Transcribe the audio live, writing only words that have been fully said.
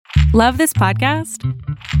Love this podcast?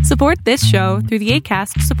 Support this show through the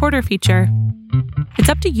Acast supporter feature. It's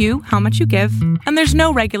up to you how much you give, and there's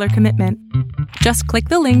no regular commitment. Just click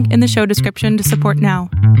the link in the show description to support now.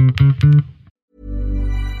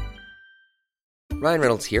 Ryan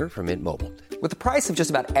Reynolds here from Mint Mobile. With the price of just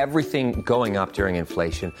about everything going up during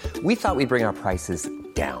inflation, we thought we'd bring our prices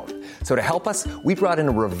down. So to help us, we brought in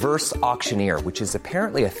a reverse auctioneer, which is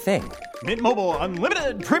apparently a thing. Mint Mobile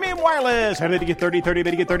Unlimited Premium Wireless. How to get 30, 30,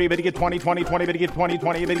 how to get 30, how to get 20, 20, 20, how to get 20,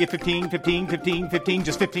 20, how to get 15, 15, 15, 15,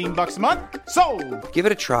 just $15 a month? Sold! Give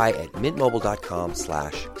it a try at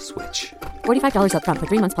mintmobile.com/switch. $45 up front for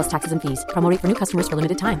 3 months plus taxes and fees. Promo rate for new customers for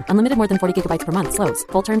limited time. Unlimited more than 40 gigabytes per month. Slows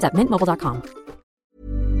full terms at mintmobile.com.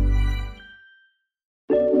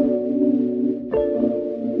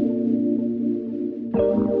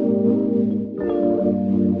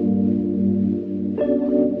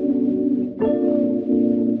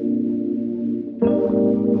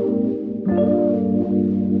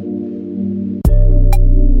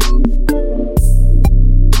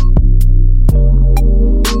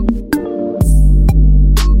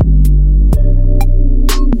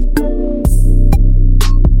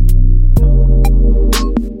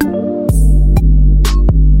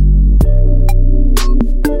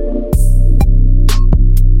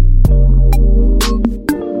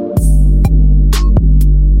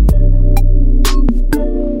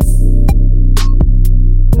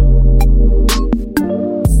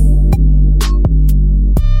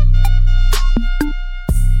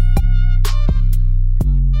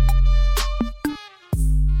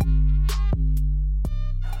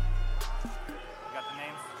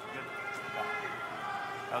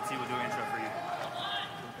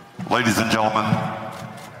 Ladies and gentlemen,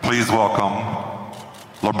 please welcome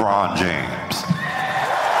LeBron James.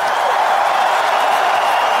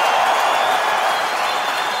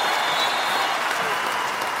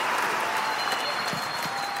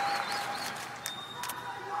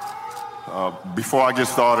 Before I get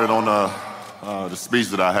started on the speech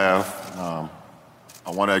that I have,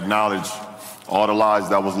 I want to acknowledge all the lives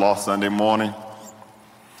that was lost Sunday morning.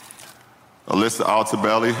 Alyssa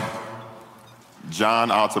Altobelli, John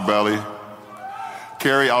Altobelli,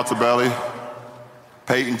 Carrie Altobelli,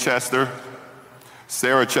 Peyton Chester,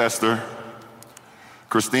 Sarah Chester,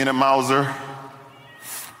 Christina Mauser,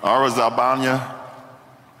 Ara Zabanya,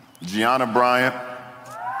 Gianna Bryant,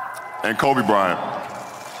 and Kobe Bryant.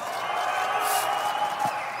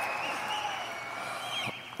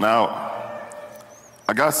 Now,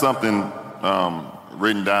 I got something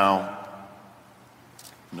written down.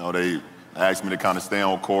 You know, they asked me to kind of stay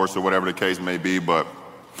on course or whatever the case may be, but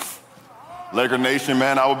Laker Nation,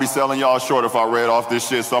 man, I would be selling y'all short if I read off this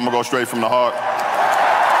shit, so I'm gonna go straight from the heart.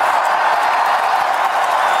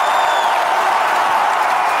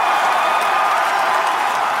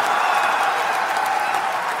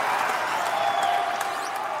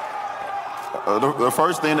 The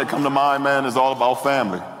first thing that come to mind, man, is all about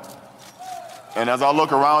family. And as I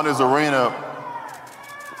look around this arena,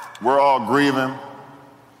 we're all grieving,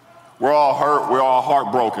 we're all hurt, we're all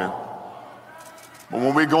heartbroken. But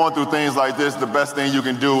when we're going through things like this, the best thing you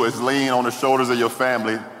can do is lean on the shoulders of your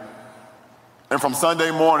family. And from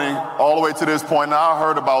Sunday morning all the way to this point, now I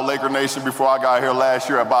heard about Laker Nation before I got here last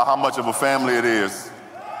year about how much of a family it is.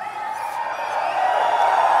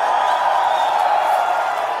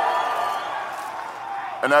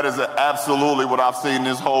 And that is absolutely what I've seen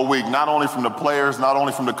this whole week, not only from the players, not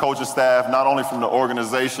only from the coaching staff, not only from the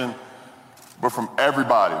organization, but from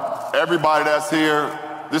everybody. Everybody that's here,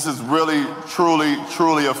 this is really, truly,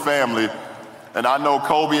 truly a family. And I know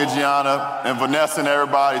Kobe and Gianna and Vanessa and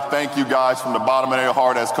everybody, thank you guys from the bottom of their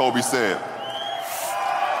heart, as Kobe said.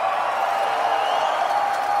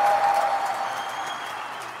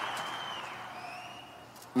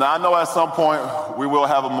 Now, I know at some point we will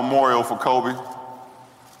have a memorial for Kobe.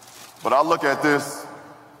 But I look at this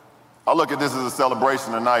as a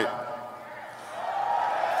celebration tonight.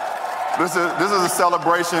 This is a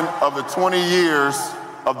celebration of the 20 years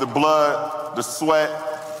of the blood, the sweat,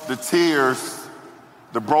 the tears,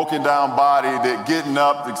 the broken down body, the getting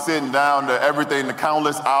up, the sitting down, the everything, the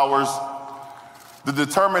countless hours, the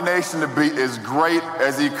determination to be as great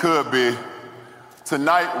as he could be.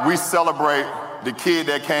 Tonight we celebrate the kid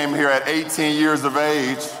that came here at 18 years of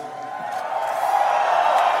age,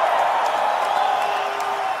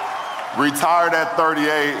 retired at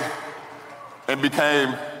 38, and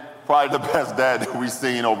became probably the best dad that we've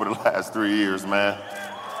seen over the last 3 years, man.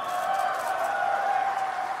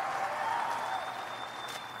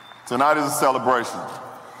 Tonight is a celebration.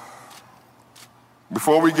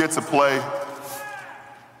 Before we get to play,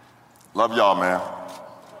 love y'all, man.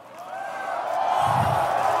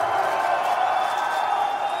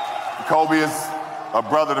 Kobe is a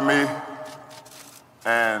brother to me,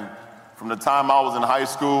 and from the time I was in high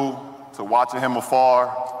school to watching him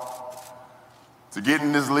afar, to getting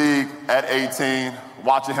in this league at 18,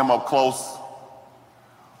 watching him up close,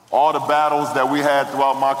 all the battles that we had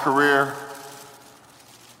throughout my career,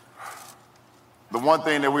 the one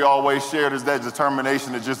thing that we always shared is that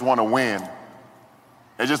determination to just want to win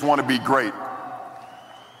and just want to be great.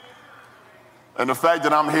 And the fact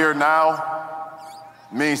that I'm here now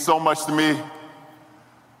means so much to me.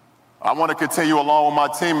 I want to continue along with my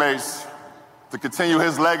teammates to continue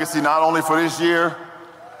his legacy, not only for this year,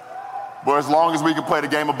 but as long as we can play the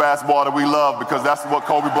game of basketball that we love, because that's what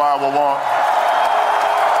Kobe Bryant will want.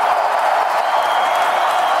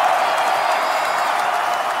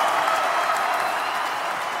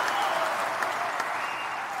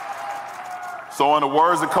 So in the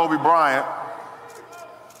words of Kobe Bryant,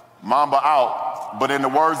 Mamba out, but in the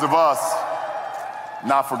words of us,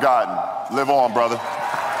 not forgotten. Live on, brother.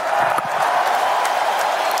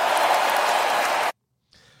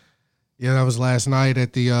 Yeah, that was last night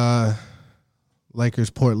at the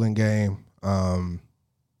Lakers-Portland game. Man,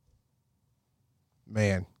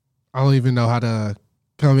 I don't even know how to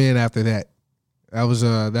come in after that. That was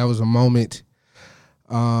a moment.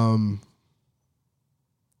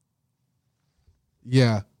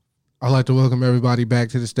 Yeah, I'd like to welcome everybody back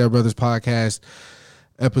to the Step Brothers podcast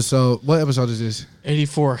episode. What episode is this?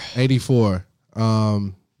 84. 84.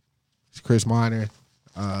 It's Chris Miner.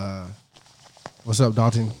 What's up,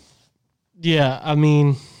 Dalton? Yeah, I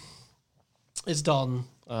mean, it's Dalton,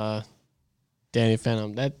 Danny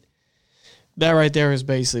Phantom. That right there has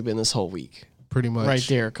basically been this whole week. Pretty much. Right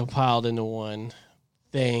there, compiled into one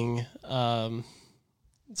thing.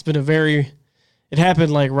 It's been it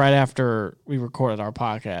happened like right after we recorded our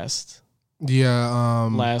podcast. Yeah.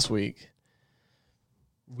 Last week.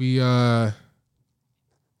 We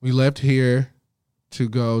left here to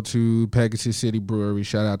go to Pegasus City Brewery.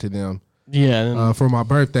 Shout out to them. Yeah. For my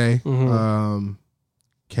birthday. Mm-hmm.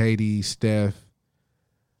 Katie, Steph,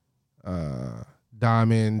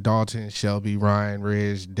 Diamond, Dalton, Shelby, Ryan,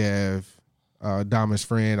 Ridge, Dev, Diamond's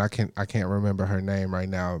friend. I can't remember her name right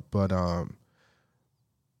now, but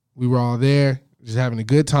we were all there, just having a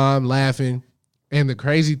good time, laughing. And the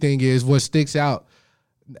crazy thing is, what sticks out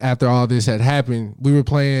after all this had happened, we were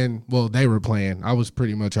playing, well, they were playing. I was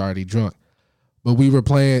pretty much already drunk. But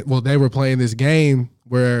they were playing this game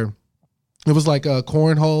where it was like a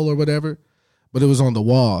cornhole or whatever, but it was on the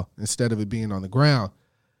wall instead of it being on the ground.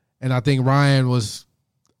 And I think Ryan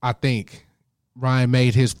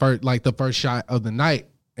made his the first shot of the night.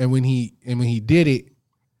 And when he did it,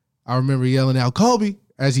 I remember yelling out Kobe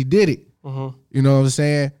as he did it. Mm-hmm. You know what I'm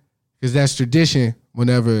saying? Because that's tradition.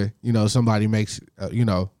 Whenever somebody makes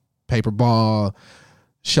paper ball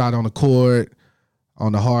shot on the court,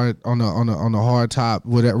 on the hard top,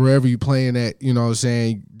 wherever you playing at, you know what I'm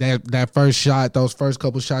saying? That first shot, those first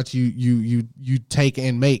couple shots you take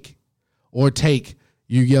and make, or you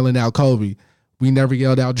yelling out Kobe. We never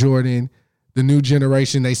yelled out Jordan. The new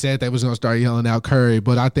generation, they said they was going to start yelling out Curry,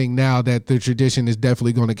 but I think now that the tradition is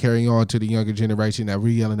definitely going to carry on to the younger generation, that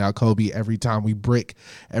we're yelling out Kobe every time we brick,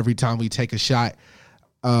 every time we take a shot,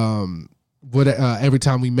 every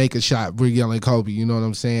time we make a shot, we're yelling Kobe. You know what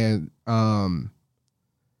I'm saying?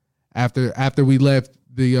 After we left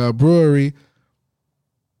the brewery,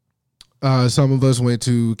 some of us went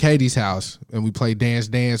to Katie's house and we played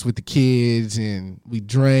dance with the kids, and we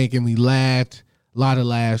drank and we laughed, a lot of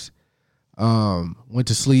laughs. Went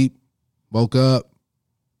to sleep, woke up.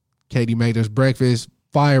 Katie made us breakfast,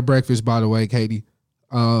 fire breakfast, by the way, Katie.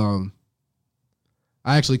 I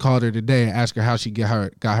actually called her today and asked her how she got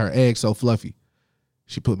her eggs so fluffy.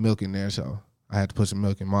 She put milk in there, so I had to put some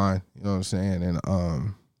milk in mine. You know what I'm saying? And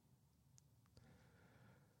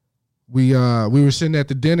we were sitting at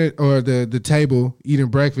the dinner or the table eating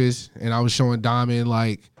breakfast, and I was showing Diamond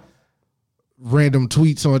like random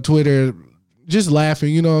tweets on Twitter, just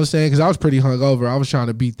laughing, you know what I'm saying? Because I was pretty hungover. I was trying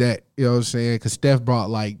to beat that, you know what I'm saying? Because Steph brought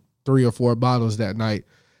like 3 or 4 bottles that night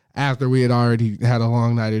after we had already had a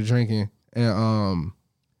long night of drinking. And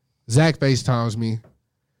Zach FaceTimes me,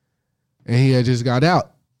 and he had just got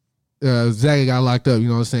out. Zach got locked up, you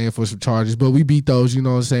know what I'm saying, for some charges. But we beat those, you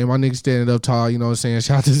know what I'm saying? My nigga standing up tall, you know what I'm saying?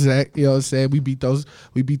 Shout out to Zach, you know what I'm saying? We beat those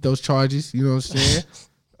charges, you know what I'm saying?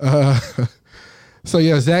 So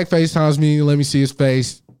yeah, Zach FaceTimes me, let me see his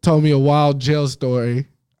face. Told me a wild jail story.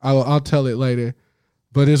 I'll tell it later,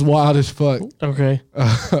 but it's wild as fuck. Okay.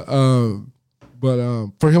 But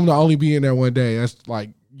for him to only be in there one day, that's like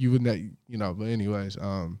you wouldn't, But anyways,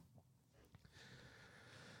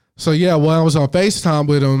 so yeah, while I was on FaceTime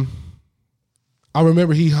with him, I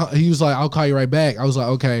remember he was like, I'll call you right back. I was like,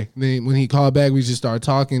 okay. And then when he called back, we just started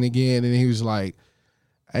talking again. And he was like,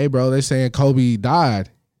 hey, bro, they saying Kobe died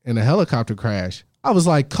in a helicopter crash. I was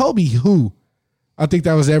like, Kobe who? I think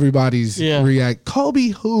that was everybody's react. Kobe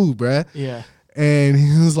who, bruh? Yeah. And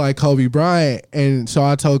he was like, Kobe Bryant. And so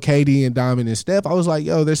I told Katie and Diamond and Steph, I was like,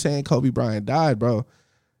 yo, they're saying Kobe Bryant died, bro.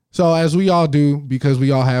 So as we all do, because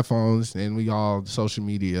we all have phones and we all social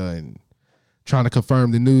media and trying to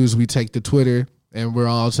confirm the news, we take to Twitter and we're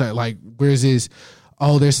all saying, like, where's his?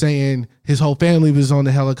 Oh, they're saying his whole family was on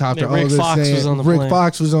the helicopter. Yeah, Rick Fox was on the plane. Rick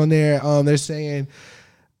Fox was on there. They're saying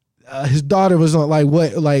his daughter was on, like,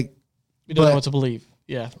 what? Like, we don't know what to believe.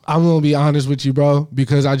 Yeah. I'm going to be honest with you, bro,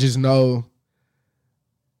 because I just know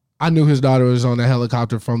I knew his daughter was on the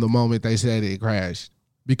helicopter from the moment they said it crashed,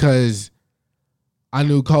 because I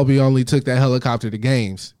knew Kobe only took that helicopter to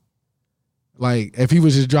games. Like, if he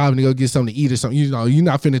was just driving to go get something to eat or something, you know, you're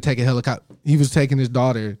not finna take a helicopter. He was taking his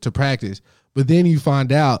daughter to practice. But then you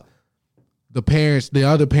find out the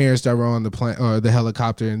other parents that were on the plane or the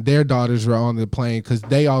helicopter, and their daughters were on the plane because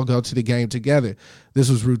they all go to the game together. This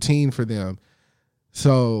was routine for them.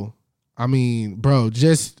 So, I mean, bro,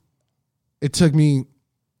 it took me,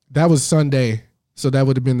 that was Sunday, so that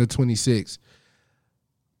would have been the 26th.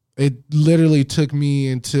 It literally took me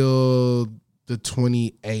until the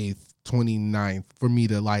 28th, 29th for me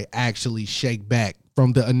to, like, actually shake back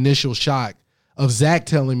from the initial shock of Zach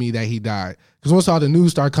telling me that he died. Because once all the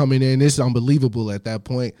news started coming in, it's unbelievable at that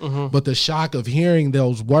point. Mm-hmm. But the shock of hearing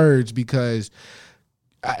those words, because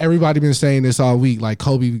everybody been saying this all week, like,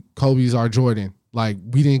 Kobe's our Jordan. Like,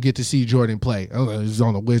 we didn't get to see Jordan play. He was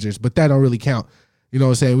on the Wizards, but that don't really count. You know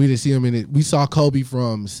what I'm saying? We didn't see him in it. We saw Kobe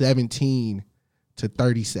from 17 to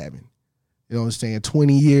 37. You know what I'm saying?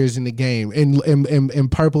 20 years in the game in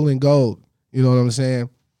purple and gold. You know what I'm saying?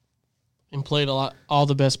 And played all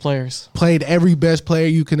the best players. Played every best player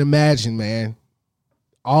you can imagine, man.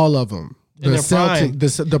 All of them. The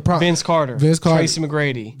Celtics, Vince Carter, Tracy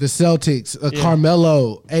McGrady, the Celtics,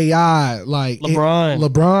 Carmelo, AI, like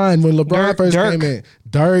LeBron when LeBron first came in,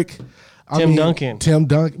 Dirk, Tim Duncan,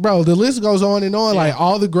 bro. The list goes on and on. Like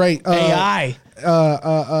all the great AI,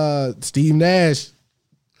 Steve Nash.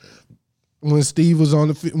 When Steve was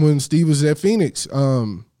at Phoenix,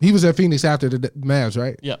 he was at Phoenix after the Mavs,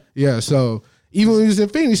 right? Yeah, yeah. So even when he was in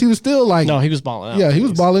Phoenix, he was still like, no, he was balling out. Yeah, he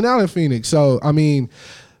was balling out in Phoenix. So I mean,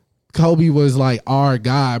 Kobe was like our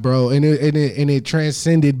guy, bro, and it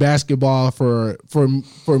transcended basketball for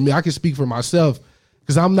me. I can speak for myself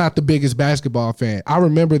because I'm not the biggest basketball fan. I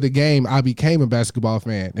remember the game I became a basketball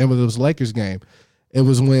fan, and it was Lakers game. It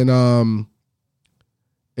was when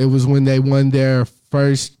they won their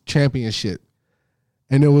first championship,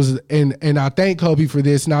 and and I thank Kobe for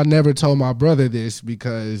this. And I never told my brother this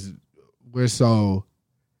because we're so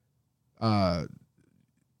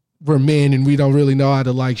we're men and we don't really know how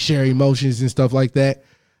to like share emotions and stuff like that.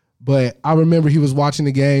 But I remember he was watching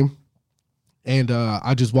the game, and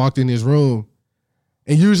I just walked in his room.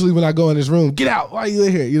 And usually when I go in his room, get out, why are you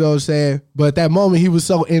in here? You know what I'm saying? But at that moment, he was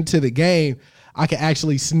so into the game, I could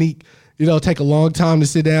actually sneak, take a long time to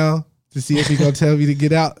sit down to see if he's going to tell me to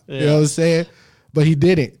get out. Yeah. You know what I'm saying? But he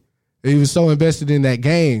didn't. He was so invested in that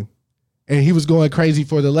game. And he was going crazy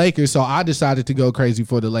for the Lakers, so I decided to go crazy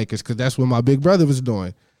for the Lakers because that's what my big brother was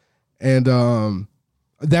doing. And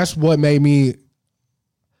that's what made me,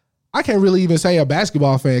 I can't really even say a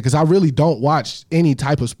basketball fan because I really don't watch any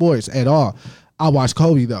type of sports at all. I watch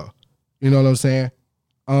Kobe, though. You know what I'm saying?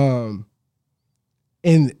 And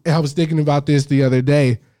I was thinking about this the other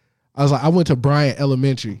day. I was like, I went to Bryant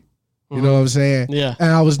Elementary. You know what I'm saying? Yeah.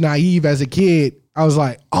 And I was naive as a kid. I was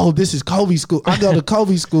like, oh, this is Kobe school. I go to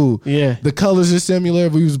Kobe school. Yeah. The colors are similar.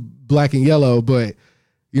 We was black and yellow, but,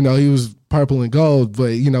 he was purple and gold.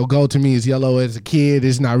 But, gold to me is yellow as a kid.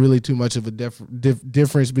 It's not really too much of a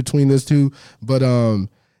difference between those two. But,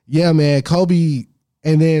 yeah, man, Kobe,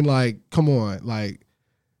 and then, like, come on, like,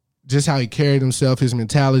 just how he carried himself, his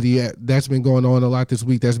mentality, that's been going on a lot this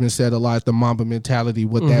week. That's been said a lot, the Mamba mentality,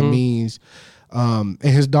 what that means. And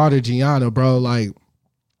his daughter, Gianna, bro, like,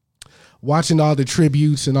 watching all the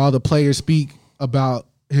tributes and all the players speak about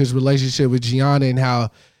his relationship with Gianna and how,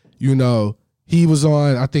 he was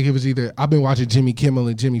on, I think it was I've been watching Jimmy Kimmel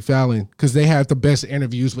and Jimmy Fallon because they had the best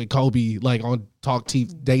interviews with Kobe, like on Talk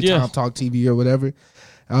TV, daytime Talk TV or whatever.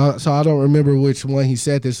 So I don't remember which one he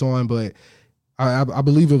said this on, but I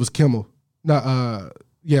believe it was Kimmel.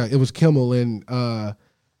 It was Kimmel, and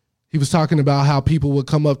he was talking about how people would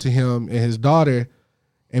come up to him and his daughter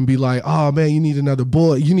and be like, oh man, you need another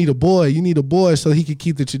boy. You need a boy so he could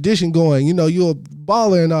keep the tradition going. You know, you're a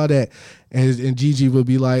baller and all that. And Gigi would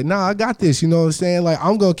be like, nah, I got this. You know what I'm saying? Like,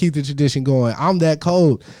 I'm going to keep the tradition going. I'm that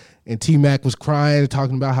cold. And T-Mac was crying,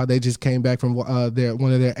 talking about how they just came back from one of their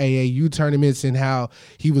AAU tournaments and how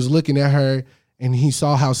he was looking at her and he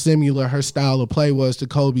saw how similar her style of play was to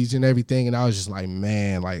Kobe's and everything. And I was just like,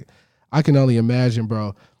 man, like, I can only imagine,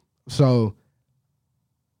 bro. So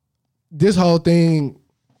this whole thing,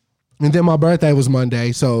 and then my birthday was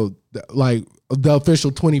Monday, so like the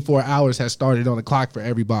official 24 hours has started on the clock for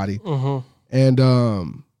everybody. And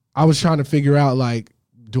I was trying to figure out, like,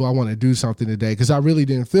 do I want to do something today? Because I really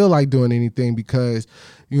didn't feel like doing anything because,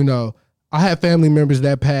 you know, I had family members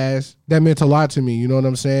that passed. That meant a lot to me, you know what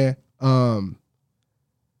I'm saying?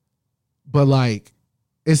 But, like,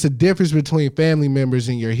 it's a difference between family members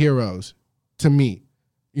and your heroes to me.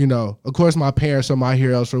 You know, of course, my parents are my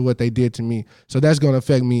heroes for what they did to me. So that's going to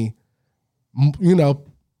affect me, you know,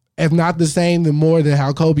 if not the same, then more than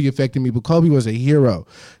how Kobe affected me. But Kobe was a hero.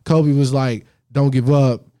 Kobe was like, don't give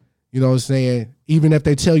up. You know what I'm saying? Even if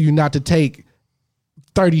they tell you not to take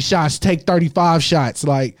 30 shots, take 35 shots.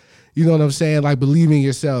 Like, you know what I'm saying? Like, believe in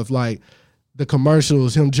yourself. Like, the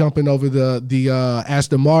commercials, him jumping over the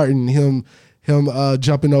Aston Martin, him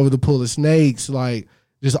jumping over the pool of snakes, like,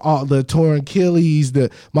 just all the torn Achilles.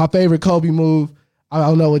 My favorite Kobe move, I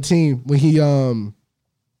don't know what team, when he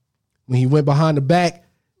went behind the back,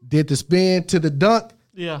 did the spin to the dunk.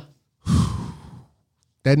 Yeah.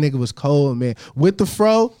 That nigga was cold, man. With the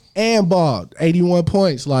fro and ball, 81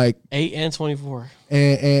 points, like 8 and 24.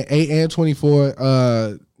 And 8 and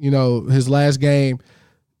 24. You know, his last game,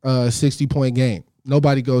 60-point game.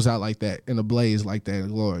 Nobody goes out like that in a blaze like that,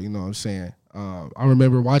 Lord. You know what I'm saying? I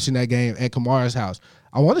remember watching that game at Kamara's house.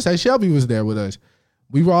 I want to say Shelby was there with us.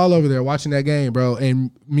 We were all over there watching that game, bro.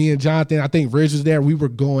 And me and Jonathan, I think Ridge was there. We were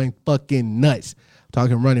going fucking nuts.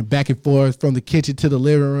 Talking, running back and forth from the kitchen to the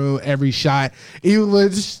living room, every shot. Even when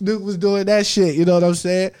Snoop was doing that shit, you know what I'm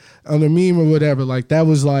saying? On the meme or whatever. Like, that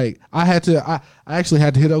was like, I actually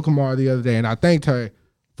had to hit up Kamara the other day, and I thanked her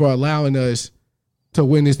for allowing us to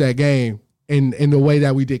witness that game in the way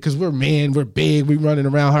that we did. Because we're big, we running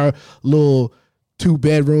around her little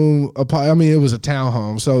 2-bedroom apartment. I mean, it was a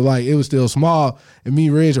townhome, so like it was still small, and me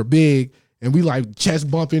and Ridge are big, and we like chest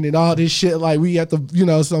bumping and all this shit, like we at the, you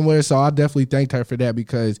know, somewhere. So I definitely thanked her for that,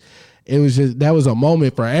 because it was just, that was a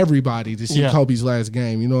moment for everybody to see Kobe's last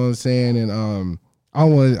game, you know what I'm saying? And I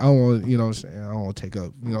want, you know what I'm saying, I don't want to take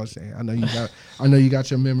up, you know what I'm saying? I know you got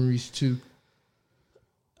your memories too.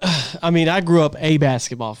 I mean, I grew up a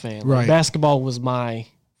basketball fan. Right. Like, basketball was my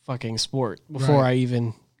fucking sport before I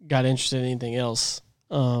even got interested in anything else.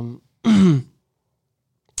 I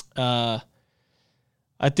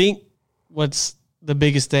think what's the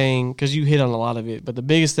biggest thing, because you hit on a lot of it, but the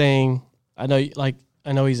biggest thing, I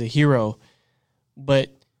know he's a hero, but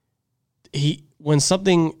when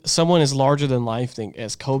someone is larger than life,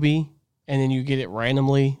 as Kobe, and then you get it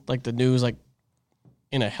randomly, like the news, like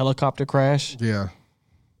in a helicopter crash. Yeah.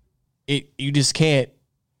 You just can't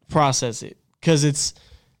process it, because it's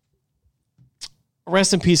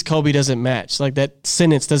rest in peace Kobe doesn't match. Like, that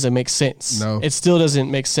sentence doesn't make sense. No. It still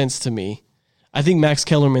doesn't make sense to me. I think Max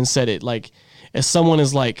Kellerman said it, like, as someone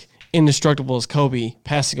as like indestructible as Kobe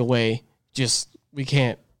passing away, just we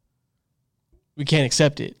can't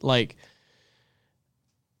accept it. Like,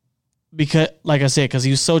 because, like I said, because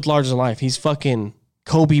he was so larger than life. He's fucking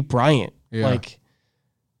Kobe Bryant. Yeah. Like,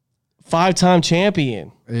 5-time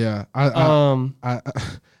champion. Yeah.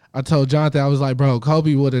 I told Jonathan, I was like, bro,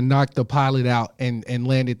 Kobe would have knocked the pilot out and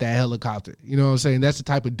landed that helicopter. You know what I'm saying? That's the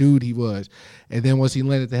type of dude he was. And then once he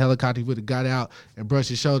landed the helicopter, he would have got out and brushed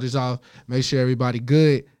his shoulders off, make sure everybody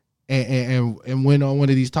good, and went on one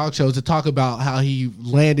of these talk shows to talk about how he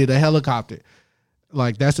landed a helicopter.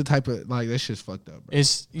 Like, that's the type of, like, that shit's fucked up, bro.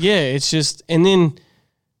 It's just, and then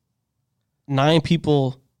 9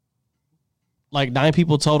 people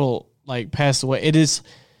total, like, passed away. It is,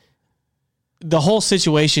 the whole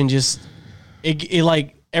situation just, it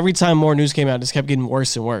like, every time more news came out, it just kept getting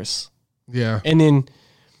worse and worse. Yeah. And then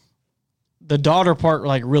the daughter part,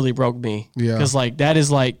 like, really broke me. Yeah. Because, like, that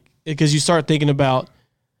is, like, because you start thinking about,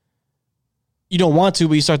 you don't want to,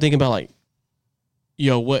 but you start thinking about, like,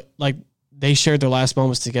 yo, what, like, they shared their last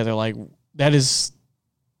moments together. Like, that is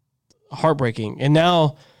heartbreaking. And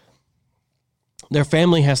now their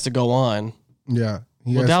family has to go on. Yeah.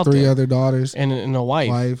 He without has 3 them. other daughters. And a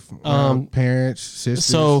wife. Parents, sisters.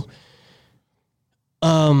 So,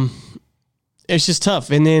 it's just tough.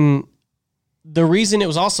 And then the reason it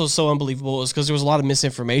was also so unbelievable is because there was a lot of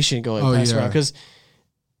misinformation going around. Because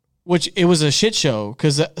which it was a shit show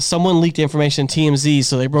because someone leaked information to TMZ,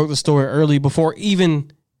 so they broke the story early before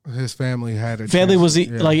even his family had a family chance. was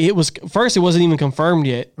like it was first. It wasn't even confirmed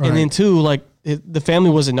yet, Right. and then two, like the family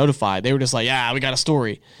wasn't notified. They were just like, "Yeah, we got a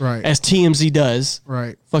story," Right. as TMZ does.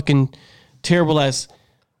 Right. Fucking terrible ass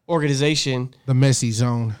organization. The messy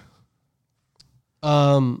zone.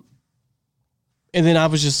 And then I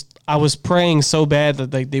was praying so bad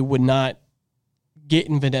that they would not get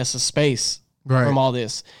in Vanessa's space Right. from all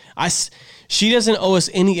this. She doesn't owe us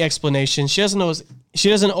any explanation. She doesn't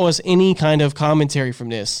owe us any kind of commentary from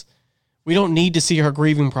this. We don't need to see her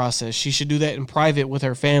grieving process. She should do that in private with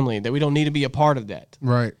her family. That we don't need to be a part of that.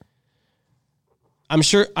 Right.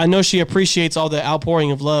 I know she appreciates all the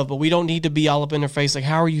outpouring of love, but we don't need to be all up in her face. Like,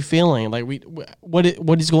 how are you feeling? Like, what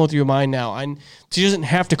is going through your mind now? She doesn't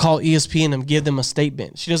have to call ESPN and give them a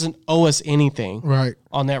statement. She doesn't owe us anything, Right.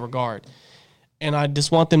 on that regard. And I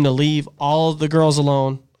just want them to leave all the girls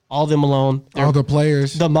alone, all them alone. All the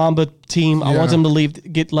players. The Mamba team. I Yeah. want them to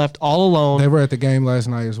get left all alone. They were at the game last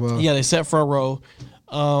night as well. Yeah, they sat front row.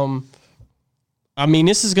 I mean,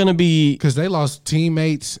 this is going to be Because they lost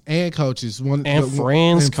teammates and coaches,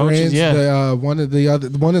 friends, coaches. Yeah, one of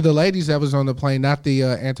the ladies that was on the plane, not the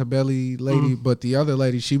Antebelli lady, but the other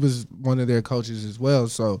lady, she was one of their coaches as well.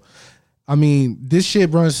 So, I mean, this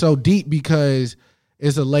shit runs so deep because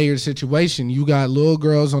it's a layered situation. You got little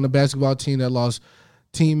girls on the basketball team that lost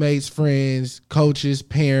teammates, friends, coaches,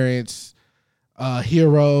 parents,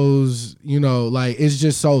 heroes, like it's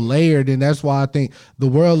just so layered, and that's why I think the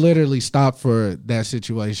world literally stopped for that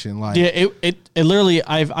situation. Like, yeah, it literally,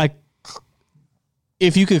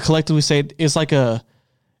 if you could collectively say it's like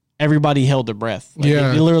everybody held their breath. Like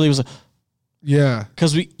Yeah. it literally was yeah,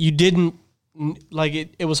 because you didn't like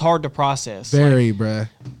it was hard to process. very, bruh.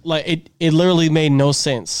 Like it literally made no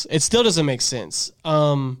sense. It still doesn't make sense.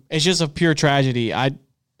 It's just a pure tragedy. I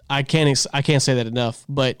can't say that enough,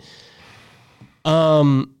 but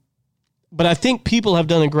I think people have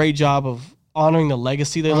done a great job of honoring the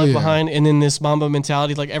legacy they left behind, and then this Mamba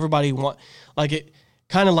mentality, like everybody it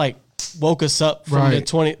kind of like woke us up from Right. the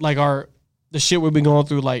 20, like the shit we've been going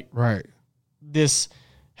through, like Right.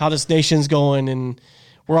 how this nation's going, and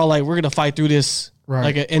we're all like, we're gonna fight through this,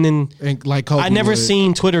 Right. and then And like Kobe I never would.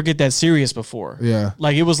 seen Twitter get that serious before. Yeah.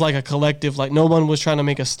 Like it was like a collective, like no one was trying to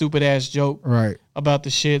make a stupid ass joke Right. about the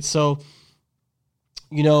shit. So,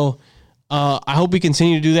 I hope we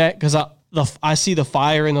continue to do that because I see the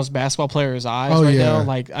fire in those basketball players' eyes Oh, right yeah. now.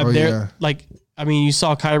 Like Oh, they're yeah. like, I mean, you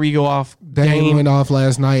saw Kyrie go off. Dame went off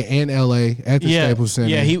last night in LA at the Staples Center.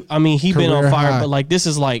 Yeah, he been on Career fire, high. but like this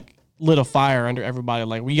is like lit a fire under everybody.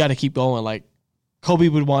 Like we got to keep going. Like Kobe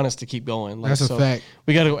would want us to keep going. Like, That's a fact.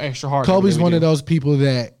 We got to go extra hard. Kobe's one of those people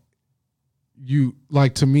that you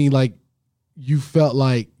like, to me, like you felt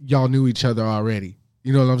like y'all knew each other already.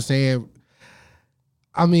 You know what I'm saying?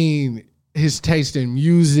 I mean, his taste in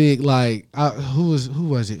music, like who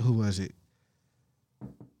was it?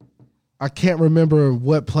 I can't remember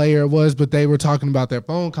what player it was, but they were talking about their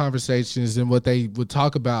phone conversations and what they would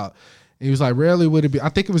talk about. And he was like, rarely would it be. I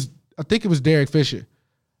think it was Derek Fisher.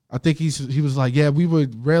 I think he was like, yeah, we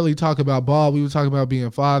would rarely talk about ball. We would talk about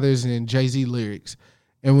being fathers and Jay-Z lyrics.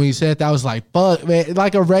 And when he said that, I was like, fuck, man,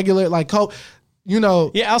 like a regular, like Kobe, Yeah,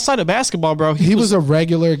 outside of basketball, bro, he was a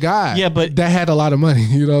regular guy. Yeah, but that had a lot of money.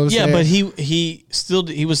 You know what I'm saying? but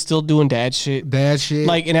he was still doing dad shit. Dad shit,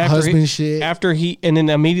 Like, and after husband shit. and then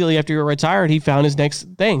immediately after he retired, he found his next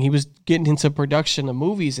thing. He was getting into production of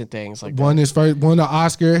movies and things like that. Won the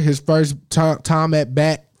Oscar, his first time at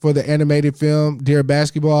bat for the animated film Dear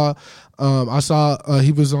Basketball. I saw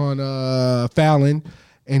he was on Fallon,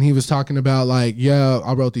 and he was talking about like, yeah,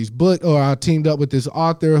 I wrote these books, or I teamed up with this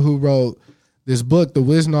author who wrote this book, The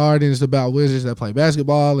Wizard, and it's about wizards that play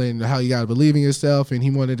basketball and how you got to believe in yourself. And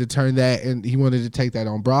he wanted to turn that, and he wanted to take that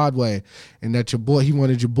on Broadway, and that he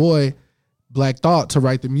wanted your boy Black Thought to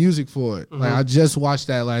write the music for it. Like I just watched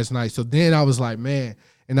that last night. So then I was like, man.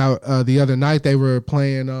 And the other night they were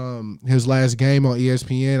playing his last game on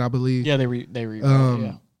ESPN, I believe. Yeah, they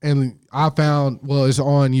yeah. And I found, well, it's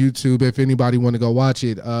on YouTube if anybody want to go watch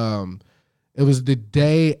it. It was the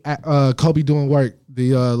day Kobe Doing Work,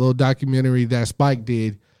 the little documentary that Spike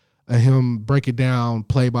did, him break it down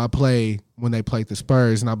play by play when they played the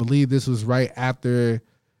Spurs. And I believe this was right after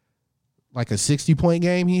like a 60-point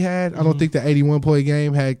game he had. I don't think the 81-point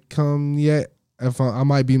game had come yet. If I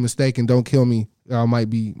might be mistaken, don't kill me. I might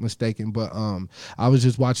be mistaken, but I was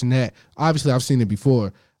just watching that. Obviously, I've seen it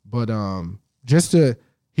before, but just to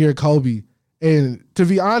hear Kobe, and to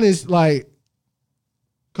be honest, like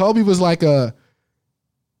Kobe was like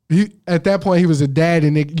At that point, he was a dad,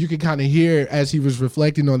 and you could kind of hear as he was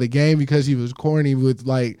reflecting on the game because he was corny with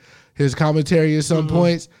like his commentary at some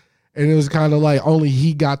points, and it was kind of like only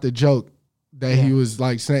he got the joke that he was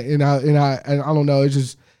like saying. And I don't know,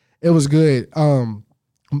 it was good.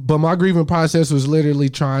 But my grieving process was literally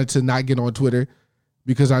trying to not get on Twitter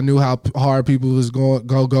because I knew how hard people was going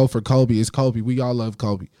go for Kobe. It's Kobe. We all love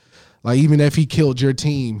Kobe. Like even if he killed your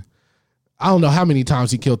team. I don't know how many times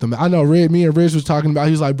he killed them. I know me and Riz was talking about,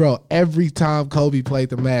 he was like, bro, every time Kobe played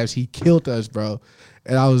the Mavs, he killed us, bro.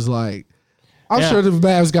 And I was like, I'm sure the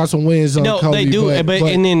Mavs got some wins on Kobe. They do, but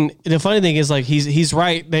and then the funny thing is like he's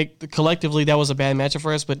right. Collectively that was a bad matchup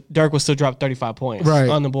for us, but Dirk would still drop 35 points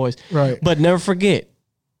on the boys. Right. But never forget,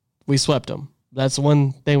 we swept them. That's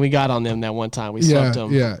one thing we got on them that one time. We swept them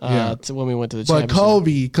when we went to the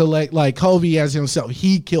championship. But Kobe as himself,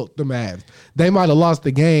 he killed the Mavs. They might have lost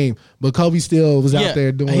the game, but Kobe still was out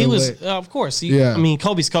there doing it. He was, of course. I mean,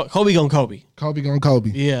 Kobe gonna Kobe. Kobe gonna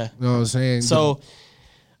Kobe. Yeah. You know what I'm saying? So,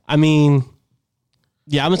 I mean,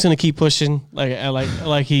 yeah, I'm just gonna keep pushing like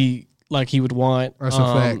he would want. That's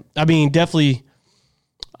a fact. I mean, definitely.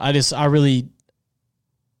 I really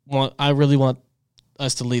want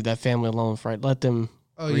us to leave that family alone, right? Let them.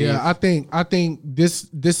 Oh yeah, I think this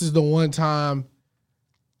is the one time.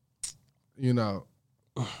 You know.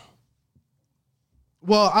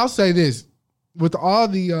 Well, I'll say this: with all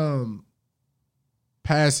the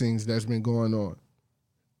passings that's been going on,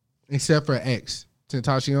 except for X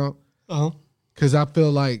Tentacion, because I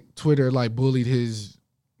feel like Twitter like bullied his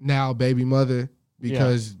now baby mother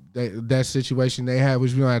because that situation they had,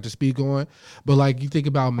 which we don't have to speak on. But like you think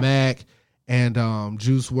about Mac and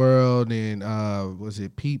Juice WRLD and was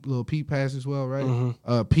it Peep? Lil Peep passed as well,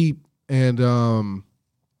 right? Peep and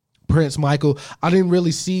Prince Michael. I didn't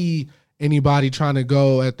really see anybody trying to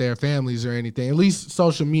go at their families or anything, at least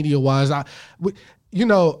social media wise. I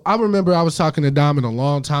remember I was talking to Diamond a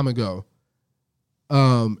long time ago.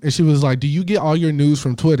 And she was like, do you get all your news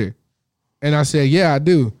from Twitter? And I said, yeah, I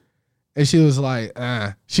do. And she was like,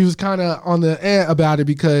 She was kind of on the end about it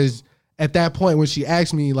because at that point when she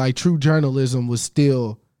asked me, like, true journalism was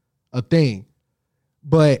still a thing.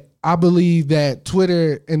 But I believe that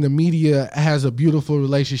Twitter and the media has a beautiful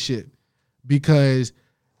relationship because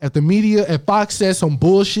if Fox says some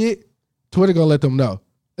bullshit, Twitter gonna let them know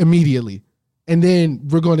immediately. And then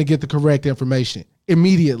we're gonna get the correct information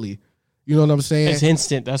immediately. You know what I'm saying? It's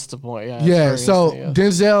instant. That's the point. Yeah. So instant,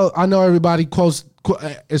 Denzel, I know everybody quotes,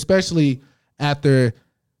 especially after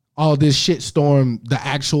all this shitstorm the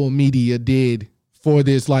actual media did for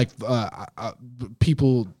this, like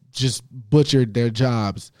people just butchered their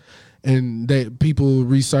jobs, and people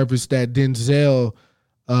resurfaced that Denzel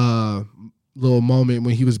little moment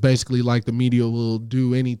when he was basically like the media will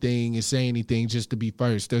do anything and say anything just to be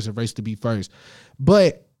first. There's a race to be first.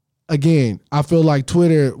 But again, I feel like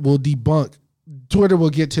Twitter will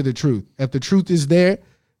get to the truth. If the truth is there,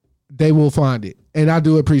 they will find it. And I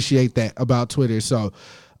do appreciate that about Twitter. So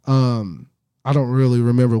I don't really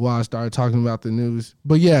remember why I started talking about the news.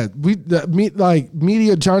 But yeah,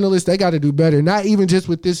 media journalists, they got to do better. Not even just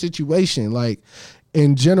with this situation. Like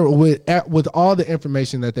in general, with all the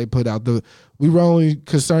information that they put out, we were only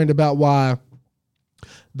concerned about why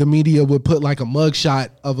the media would put like a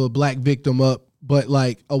mugshot of a black victim up, but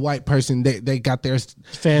like a white person, they got their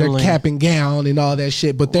cap and gown and all that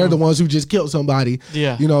shit, but they're the ones who just killed somebody.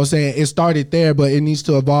 Yeah. You know what I'm saying? It started there, but it needs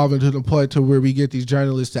to evolve into the point to where we get these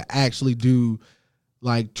journalists to actually do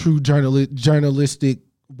like true journalistic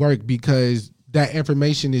work, because that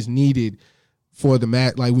information is needed for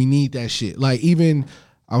the like we need that shit. Like even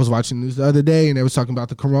I was watching news the other day and they was talking about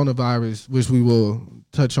the coronavirus, which we will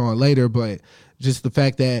touch on later, but just the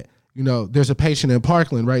fact that, you know, there's a patient in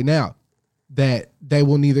Parkland right now that they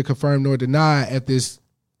will neither confirm nor deny if this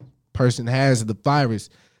person has the virus,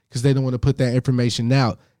 because they don't want to put that information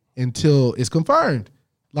out until it's confirmed,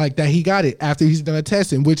 like that he got it after he's done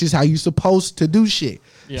testing, which is how you're supposed to do shit.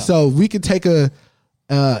 Yeah. So we could take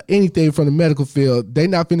anything from the medical field. They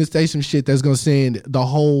not finna say some shit that's gonna send the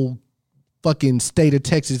whole fucking state of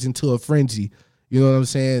Texas into a frenzy. You know what I'm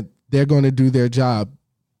saying? They're gonna do their job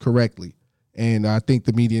correctly, and I think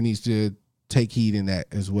the media needs to take heed in that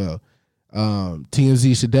as well.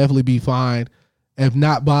 TMZ should definitely be fined, if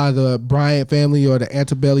not by the Bryant family or the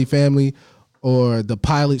Antebelli family or the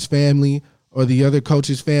Pilots family or the other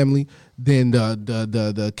coach's family, then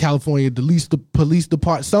the California police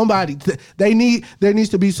department, somebody, there needs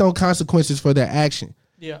to be some consequences for their action.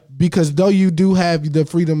 Yeah. Because though you do have the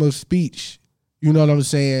freedom of speech, you know what I'm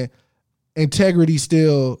saying, integrity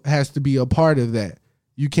still has to be a part of that.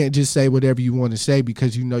 You can't just say whatever you want to say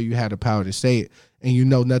because you know you have the power to say it, and you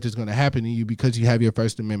know nothing's going to happen to you because you have your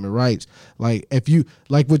First Amendment rights. Like if you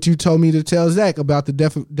like what you told me to tell Zach about the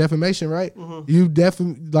defamation, right? You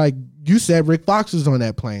you said Rick Fox was on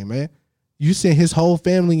that plane, man. You sent his whole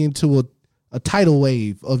family into a tidal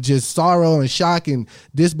wave of just sorrow and shock and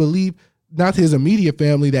disbelief. Not his immediate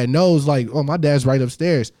family that knows, like, oh, my dad's right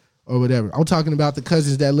upstairs or whatever. I'm talking about the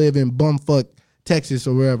cousins that live in bumfuck Texas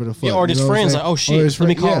or wherever the fuck. Yeah, or his friends like, oh shit, let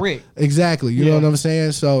me call Rick. Exactly. You know what I'm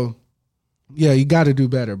saying? So, yeah, you got to do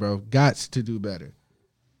better, bro. Gots to do better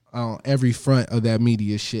on every front of that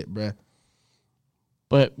media shit, bro.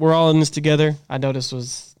 But we're all in this together. I know it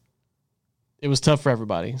was tough for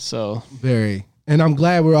everybody. So very. And I'm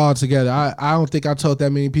glad we're all together. I don't think I told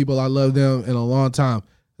that many people I love them in a long time.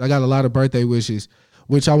 I got a lot of birthday wishes,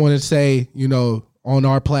 which I want to say, you know, on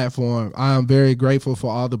our platform, I am very grateful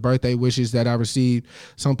for all the birthday wishes that I received.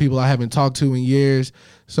 Some people I haven't talked to in years.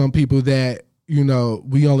 Some people that, you know,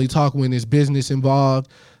 we only talk when there's business involved.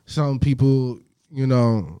 Some people, you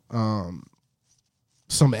know,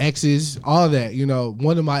 some exes, all that. You know,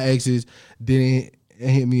 one of my exes didn't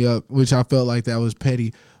hit me up, which I felt like that was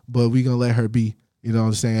petty, but we going to let her be, you know what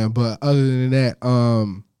I'm saying? But other than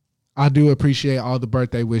that, I do appreciate all the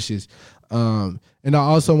birthday wishes. And I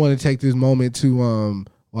also want to take this moment to,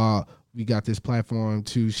 while we got this platform,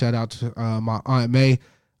 to shout out to my Aunt May.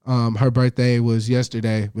 Her birthday was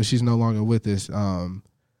yesterday, but she's no longer with us.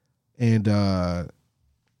 And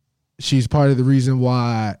she's part of the reason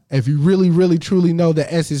why, if you really, really, truly know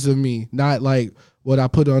the essence of me, not like what I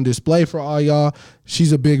put on display for all y'all,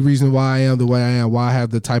 she's a big reason why I am the way I am, why I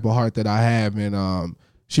have the type of heart that I have. And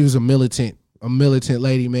she was a militant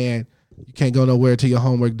lady, man. You can't go nowhere till your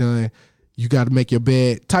homework done. You got to make your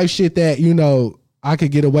bed. Type shit that, you know, I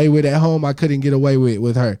could get away with at home, I couldn't get away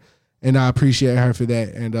with her. And I appreciate her for that.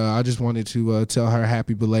 And I just wanted to tell her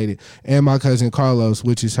happy belated. And my cousin Carlos,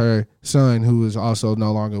 which is her son, who is also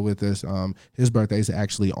no longer with us. His birthday is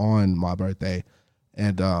actually on my birthday.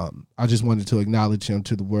 And I just wanted to acknowledge him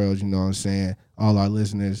to the world, you know what I'm saying? All our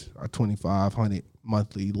listeners, our 2,500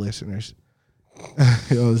 monthly listeners.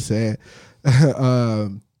 You know what I'm saying?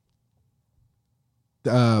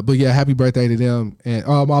 But yeah, happy birthday to them. And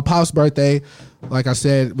my pop's birthday, like I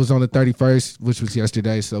said, was on the 31st, which was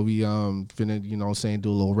yesterday. So we finna, you know what I'm saying, do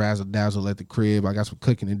a little razzle dazzle at the crib. I got some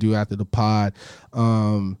cooking to do after the pod.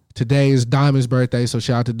 Today is Diamond's birthday, so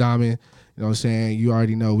shout out to Diamond. You know what I'm saying? You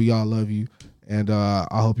already know we all love you. And I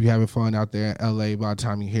hope you're having fun out there in LA. By the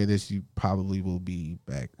time you hear this, you probably will be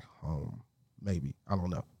back home. Maybe. I don't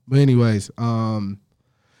know. But anyways,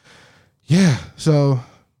 yeah, so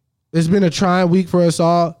it's been a trying week for us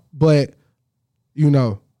all, but you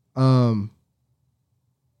know,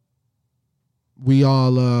 we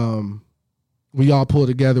all pull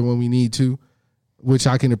together when we need to, which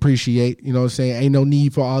I can appreciate. You know what I'm saying? Ain't no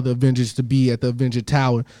need for all the Avengers to be at the Avenger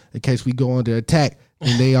Tower in case we go under attack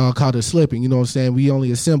and they all caught us slipping. You know what I'm saying? We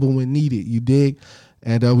only assemble when needed. You dig?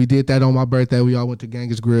 And we did that on my birthday. We all went to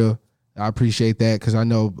Genghis Grill. I appreciate that because I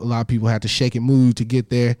know a lot of people had to shake and move to get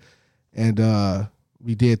there. And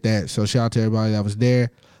we did that. So shout out to everybody that was there.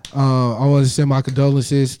 I want to send my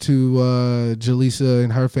condolences to Jaleesa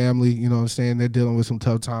and her family. You know what I'm saying? They're dealing with some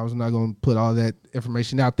tough times. I'm not going to put all that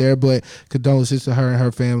information out there, but condolences to her and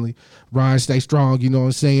her family. Ryan, stay strong. You know what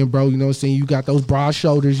I'm saying, bro? You know what I'm saying? You got those broad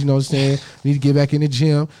shoulders. You know what I'm saying? We need to get back in the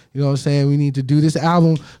gym. You know what I'm saying? We need to do this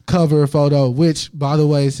album cover photo, which, by the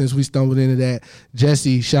way, since we stumbled into that,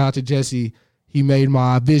 Jesse, shout out to Jesse. He made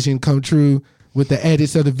my vision come true with the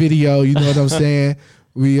edits of the video. You know what I'm saying?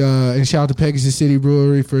 We and shout out to Pegasus City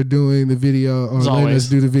Brewery for doing the video, or letting us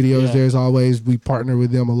do the videos there as always. We partner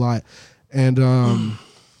with them a lot. And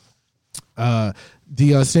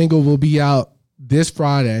the single will be out this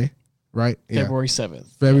Friday, right? February 7th.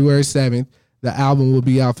 February 7th. The album will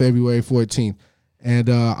be out February 14th. And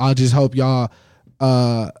I just hope y'all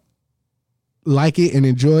like it and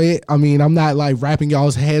enjoy it. I mean, I'm not like rapping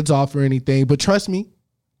y'all's heads off or anything, but trust me,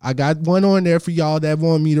 I got one on there for y'all that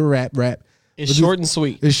want me to rap. It's short and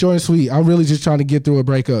sweet. It's short and sweet. I'm really just trying to get through a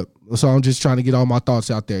breakup. So I'm just trying to get all my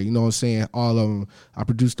thoughts out there. You know what I'm saying? All of them. I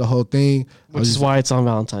produced the whole thing. Which is why it's on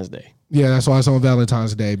Valentine's Day. Yeah, that's why it's on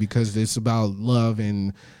Valentine's Day, because it's about love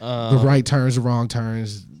and the right turns, the wrong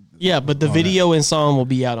turns. Yeah, but the video and song will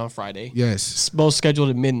be out on Friday. Yes. It's both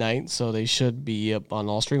scheduled at midnight, so they should be up on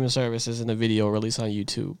all streaming services, and the video released on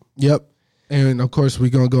YouTube. Yep. And of course, we're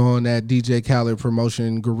gonna go on that DJ Khaled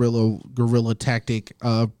promotion, guerrilla tactic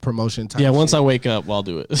promotion type. Yeah, once shit. I wake up, I'll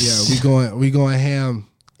do it. Yeah, we going ham.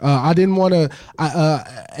 I didn't want to.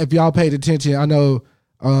 If y'all paid attention, I know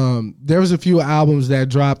there was a few albums that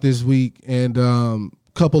dropped this week, and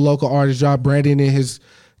couple local artists dropped. Brandon and his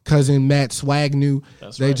cousin Matt Swagnew.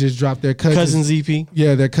 They right. just dropped their Cousin ZP.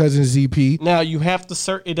 Yeah, their cousin ZP. Now you have to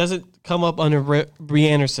search. It doesn't come up under Bree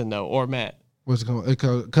Anderson though, or Matt. What's it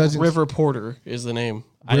called? Cousin River Porter is the name.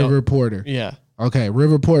 River Porter. Yeah. Okay,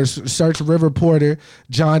 River Porter. Search River Porter.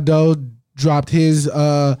 John Doe dropped his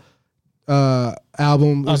album.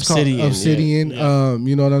 It's Obsidian. called Obsidian. Yeah.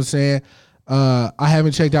 You know what I'm saying? I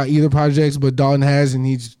haven't checked out either projects, but Dalton has, and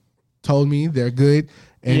he's told me they're good.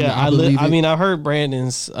 And Yeah, I mean, I heard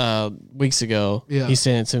Brandon's weeks ago. Yeah. He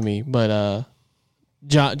sent it to me, but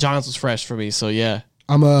John's was fresh for me. So yeah,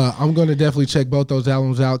 I'm gonna definitely check both those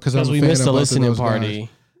albums out because we missed the listening party.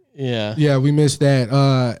 Guys. Yeah, we missed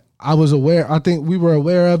that. I was aware. I think we were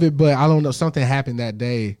aware of it, but I don't know. Something happened that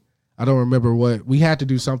day. I don't remember what. We had to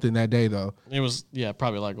do something that day though. It was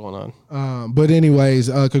probably a lot going on. But anyways,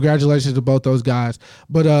 congratulations to both those guys.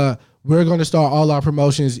 But we're going to start all our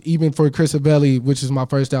promotions, even for Chris Avelli, which is my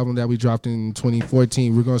first album that we dropped in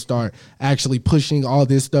 2014. We're going to start actually pushing all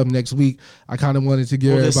this stuff next week. I kind of wanted to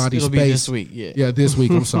give everybody it'll space. Be this week, yeah, this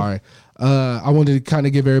week. I'm sorry. I wanted to kind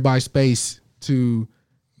of give everybody space to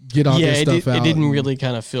get all this stuff out. It didn't really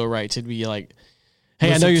kind of feel right to be like,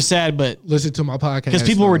 hey, I know you're sad, but listen to my podcast because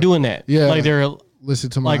people were doing that. Yeah, like they're listen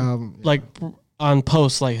to my album, like on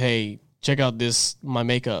posts, like, hey, check out my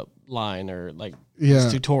makeup line or like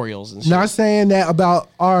tutorials and shit. Not saying that about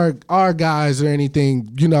our guys or anything.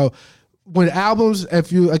 You know, when albums,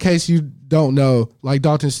 in case you don't know, like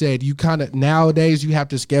Dalton said, you kind of nowadays you have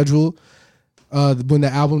to schedule when the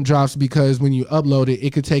album drops, because when you upload it,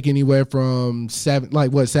 it could take anywhere from 7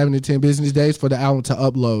 to 10 business days for the album to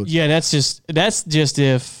upload. Yeah, that's just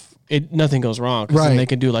if nothing goes wrong, because then they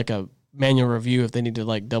can do like a manual review if they need to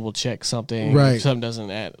like double check something, right? If something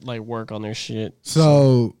doesn't work on their shit.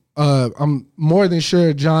 So I'm more than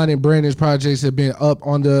sure John and Brandon's projects have been up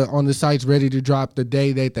on the sites ready to drop the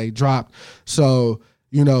day that they dropped. So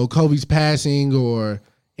you know, Kobe's passing or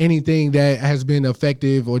anything that has been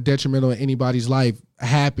effective or detrimental in anybody's life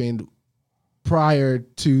happened prior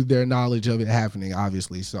to their knowledge of it happening,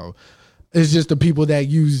 obviously. So it's just the people that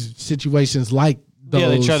use situations like those.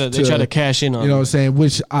 Yeah, they try to cash in on. You know what I'm saying?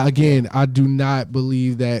 Which I do not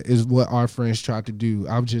believe that is what our friends tried to do.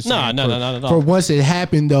 I'm just saying, no, not at all. For once it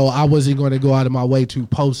happened though, I wasn't going to go out of my way to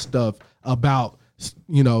post stuff about,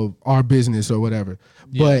 you know, our business or whatever.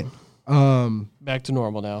 Yeah. But back to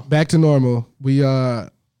normal now. Back to normal. We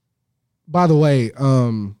by the way,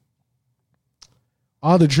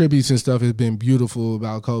 all the tributes and stuff has been beautiful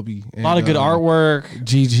about Kobe. And, a lot of good artwork.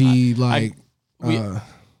 GG,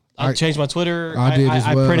 I changed my Twitter. I did as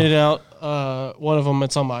well. I printed out one of them.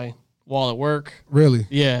 It's on my wall at work. Really?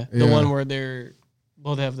 Yeah. The one where they're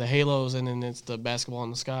both have the halos and then it's the basketball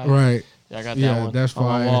in the sky. Right. Yeah, I got that one. That's on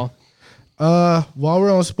fine. my wall. While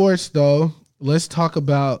we're on sports though, let's talk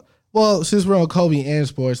about, since we're on Kobe and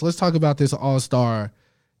sports, let's talk about this All-Star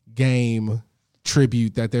game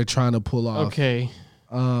tribute that they're trying to pull off. Okay.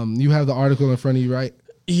 You have the article in front of you, right?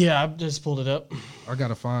 Yeah, I just pulled it up. I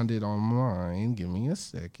gotta find it on mine. Give me a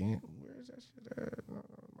second. Where is that shit at?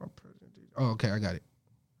 Oh, okay, I got it.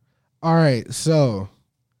 All right, so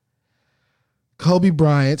Kobe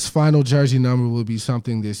Bryant's final jersey number will be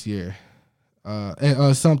something this year.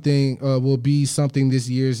 Something will be something this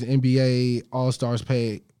year's NBA All-Stars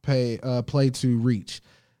play to reach.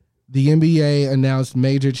 The NBA announced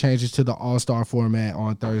major changes to the All-Star format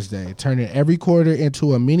on Thursday, turning every quarter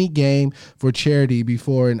into a mini game for charity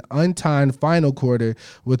before an untimed final quarter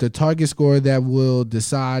with a target score that will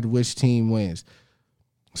decide which team wins.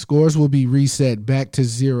 Scores will be reset back to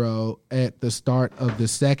 0 at the start of the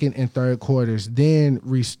second and third quarters, then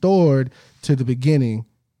restored to the beginning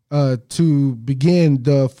to begin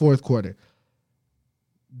the fourth quarter.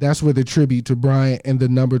 That's where the tribute to Bryant and the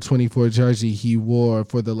number 24 jersey he wore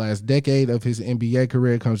for the last decade of his NBA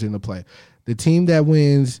career comes into play. The team that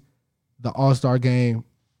wins the All-Star game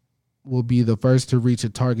will be the first to reach a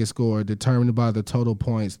target score determined by the total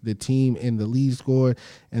points the team in the lead scored,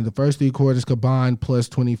 and the first 3 quarters combined plus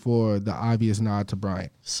 24, the obvious nod to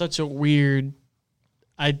Bryant. Such a weird...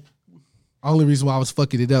 Only reason why I was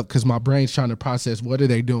fucking it up because my brain's trying to process what are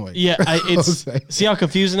they doing. Yeah, see how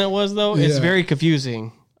confusing that was though? It's very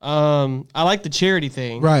confusing. I like the charity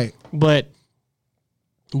thing. Right. But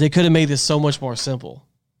they could have made this so much more simple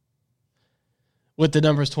with the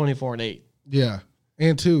numbers 24 and 8. Yeah.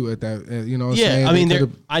 And 2 at that, you know what I'm saying? saying? I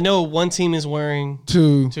mean, I know one team is wearing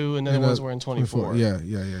 2 and the other one's wearing 24. Yeah.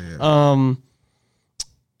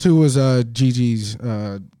 2 was Gigi's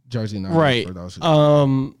jersey number. Right. For those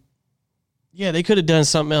yeah, they could have done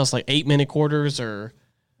something else like 8-minute quarters or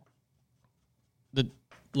the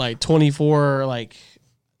 24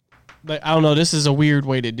 I don't know. This is a weird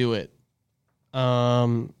way to do it.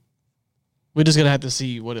 We're just gonna have to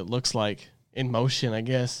see what it looks like in motion, I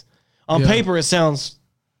guess. On paper, it sounds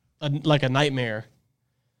like a nightmare.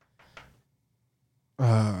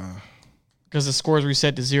 Because the scores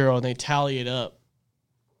reset to 0 and they tally it up.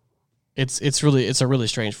 It's a really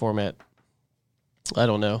strange format. I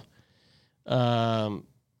don't know. But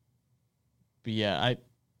yeah,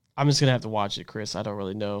 I'm just gonna have to watch it, Chris. I don't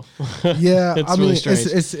really know. Yeah, it's I really mean, strange.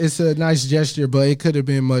 it's a nice gesture, but it could have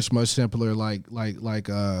been much simpler, like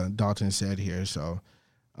Dalton said here. So,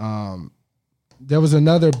 there was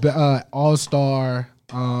another all-star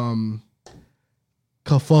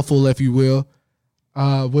kerfuffle, if you will,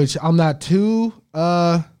 which I'm not too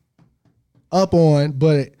up on,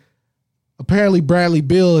 but apparently Bradley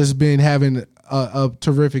Beal has been having a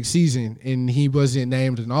terrific season, and he wasn't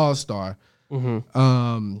named an all-star.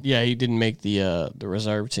 Mm-hmm. He didn't make the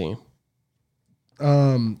reserve team.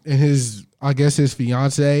 And his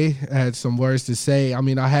fiance had some words to say. I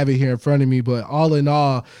mean, I have it here in front of me, but all in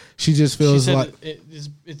all, she just feels like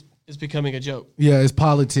it's becoming a joke. Yeah, it's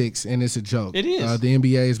politics and it's a joke. It is. The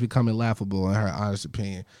NBA is becoming laughable, in her honest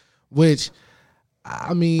opinion. Which,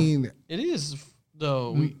 I mean, it is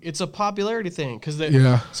though. It's a popularity thing because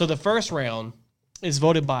So the first round is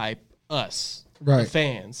voted by us. Right. The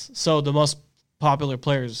fans. So the most popular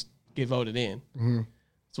players get voted in. Mm-hmm.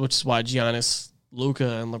 So which is why Giannis,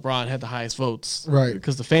 Luka, and LeBron had the highest votes. Right.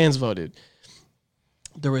 Because the fans voted.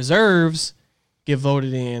 The reserves get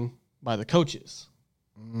voted in by the coaches.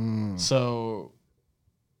 So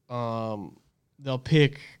they'll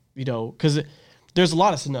pick, because there's a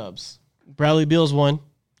lot of snubs. Bradley Beal's one.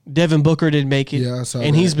 Devin Booker didn't make it. Yeah, I saw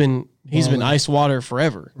and that. he's been ice water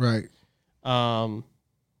forever. Right.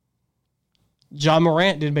 John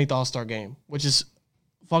Morant didn't make the All-Star game, which is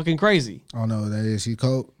fucking crazy. Oh, no, that is. He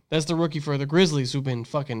cold? That's the rookie for the Grizzlies who've been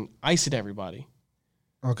fucking icing everybody.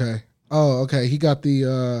 Okay. Oh, okay. He got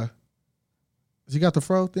the has he got the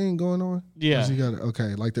fro thing going on? Yeah. He got it?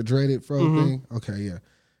 Okay, like the dreaded fro thing? Okay, yeah.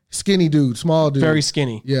 Skinny dude, small dude. Very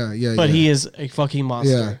skinny. Yeah. But he is a fucking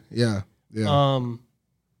monster. Yeah.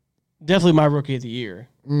 Definitely my rookie of the year.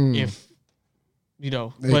 If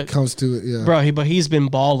it comes to it, yeah. Bro, but he's been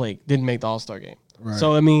balling, didn't make the All-Star game. Right.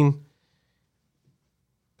 So, I mean,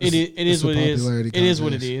 it is what it is. It is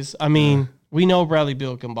what it is. I mean, we know Bradley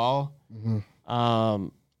Beal can ball. Mm-hmm.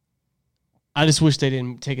 I just wish they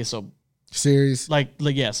didn't take it so serious.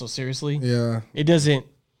 So seriously. Yeah. It doesn't.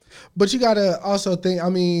 But you got to also think, I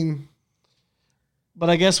mean.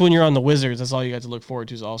 But I guess when you're on the Wizards, that's all you got to look forward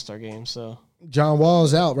to is All-Star game. So John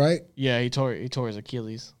Wall's out, right? Yeah, he tore his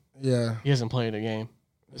Achilles. Yeah. He hasn't played a game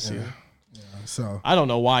this year. Yeah. So I don't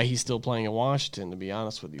know why he's still playing in Washington, to be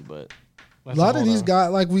honest with you, but a lot of these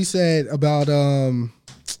guys, like we said about Dame,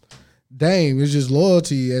 it's just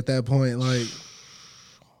loyalty at that point. Like,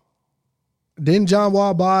 didn't John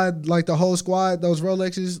Wall buy like the whole squad, those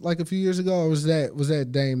Rolexes, like a few years ago, or was that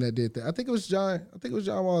Dame that did that? I think it was John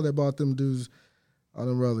Wall that bought them dudes on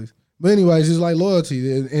them Rolexes. But anyways, it's like loyalty.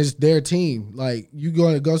 It's their team. Like, you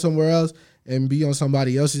going to go somewhere else and be on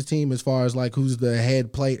somebody else's team as far as like who's the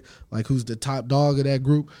head plate, like who's the top dog of that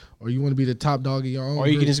group, or you want to be the top dog of your own Or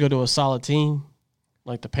you group. can just go to a solid team,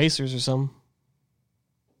 like the Pacers or something.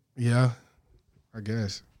 Yeah, I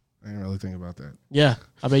guess. I didn't really think about that. Yeah,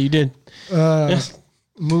 I bet you did.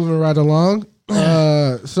 Moving right along.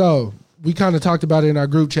 So we kind of talked about it in our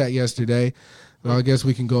group chat yesterday. So I guess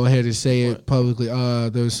we can go ahead and say it publicly.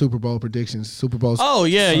 The Super Bowl predictions. Super Bowl. Oh,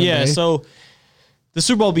 yeah, Sunday. yeah. So the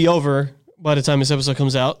Super Bowl will be over by the time this episode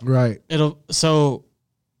comes out. Right. We'll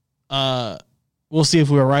see if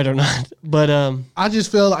we were right or not. But I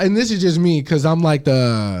just feel, and this is just me because I'm like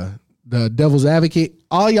the devil's advocate.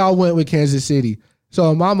 All y'all went with Kansas City. So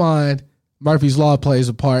in my mind, Murphy's Law plays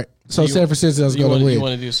a part. So San Francisco's going to win. You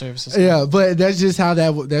want to do San Francisco? Yeah, but that's just how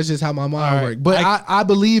my mind works. But I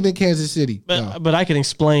believe in Kansas City. But I can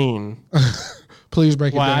explain Please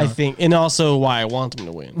break it why down. I think, and also why I want them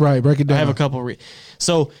to win. Right, break it down. I have a couple.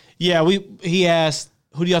 So yeah, he asked,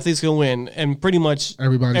 who do y'all think is going to win? And pretty much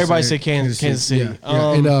everybody said Kansas City.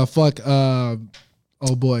 Yeah, and fuck, oh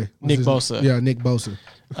boy, Nick Bosa. Yeah, Nick Bosa.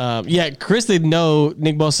 Chris didn't know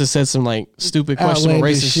Nick Bosa said some like stupid, questionable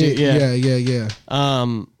racist shit. Yeah.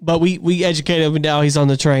 But we educated him, and now he's on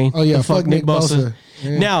the train. Oh yeah, fuck Nick Bosa.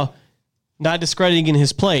 Yeah. Now, not discrediting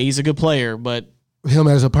his play, he's a good player, but him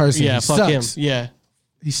as a person, yeah, he fuck sucks. him. Yeah,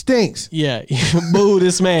 he stinks. Yeah, boo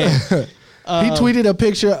this man. He tweeted a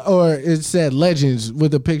picture, or it said legends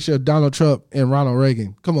with a picture of Donald Trump and Ronald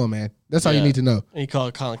Reagan. Come on, man. That's all you need to know. He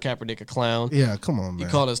called Colin Kaepernick a clown. Yeah, come on, man.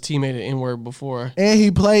 He called his teammate an N-word before.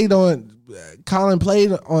 And Colin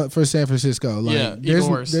played for San Francisco. Like,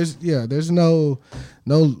 even worse. There's no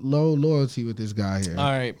loyalty with this guy here.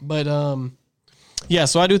 All right, but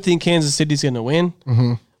so I do think Kansas City's going to win.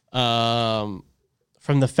 Mm-hmm.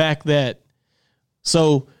 From the fact that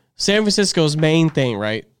San Francisco's main thing,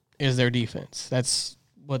 right, is their defense. That's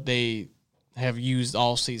what they have used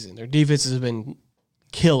all season. Their defense has been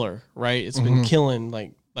killer, right? It's been killing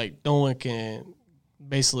like no one can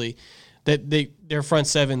basically their front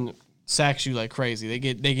seven sacks you like crazy. They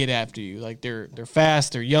get after you. Like they're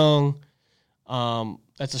fast, they're young.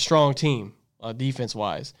 That's a strong team, defense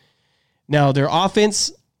wise. Now their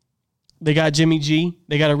offense, they got Jimmy G.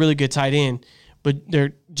 They got a really good tight end, but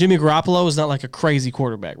Jimmy Garoppolo is not like a crazy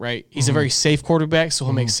quarterback, right? He's a very safe quarterback, so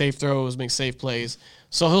he'll make safe throws, make safe plays.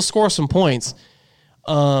 So he'll score some points.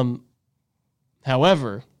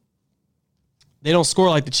 However, they don't score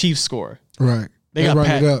like the Chiefs score. Right. They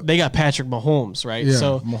got Patrick Mahomes, right? Yeah,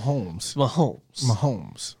 so Mahomes.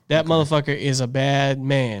 That motherfucker is a bad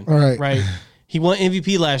man. All right. Right. He won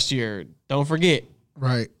MVP last year. Don't forget.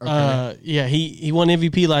 Right. Okay. He won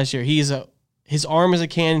MVP last year. His arm is a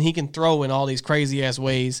cannon. He can throw in all these crazy ass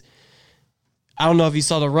ways. I don't know if you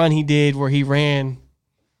saw the run he did where he ran.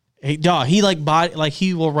 He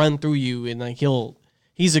will run through you and like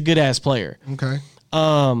he's a good ass player. Okay.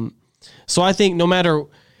 So I think no matter,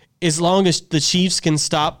 as long as the Chiefs can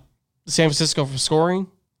stop San Francisco from scoring,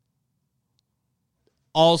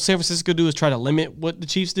 all San Francisco do is try to limit what the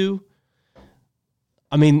Chiefs do.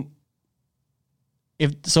 I mean,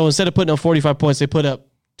 instead of putting up 45 points, they put up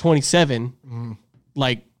 27.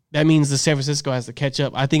 Like that means the San Francisco has to catch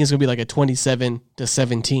up. I think it's gonna be like a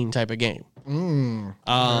 27-17 type of game.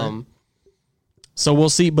 Okay. So we'll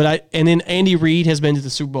see. And then Andy Reid has been to the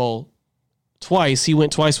Super Bowl twice. He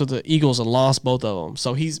went twice with the Eagles and lost both of them.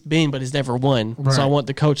 So he's been, but he's never won. Right. So I want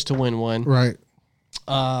the coach to win one. Right.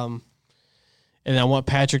 And I want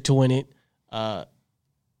Patrick to win it. I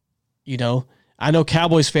know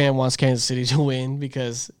Cowboys fan wants Kansas City to win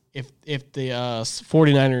because if the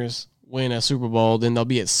 49ers win a Super Bowl, then they'll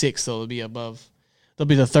be at 6. So they'll be above. They'll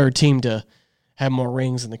be the third team to have more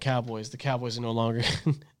rings than the Cowboys. The Cowboys are no longer.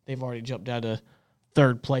 They've already jumped down to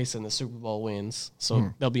third place in the Super Bowl wins.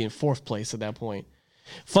 So they'll be in 4th place at that point.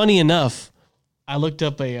 Funny enough, I looked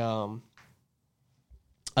up a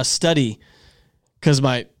study because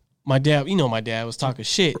my dad, my dad was talking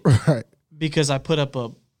shit. Right. Because I put up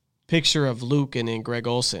a picture of Luke and then Greg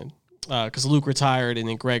Olsen. Because Luke retired and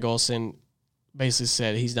then Greg Olsen basically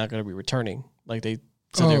said he's not going to be returning. Like they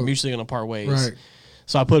said they're mutually going to part ways. Right.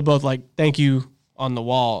 So I put both like, thank you on the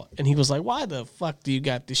wall. And he was like, why the fuck do you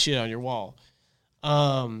got this shit on your wall?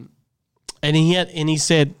 And he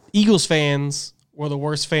said Eagles fans were the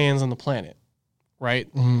worst fans on the planet.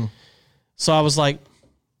 Right. Mm-hmm. So I was like,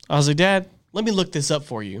 Dad, let me look this up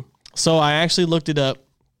for you. So I actually looked it up.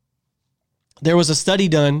 There was a study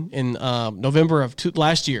done in November of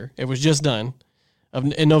last year. It was just done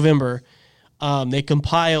in November. They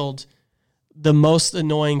compiled the most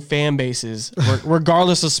annoying fan bases,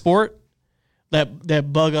 regardless of sport,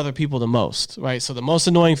 that bug other people the most, right? So the most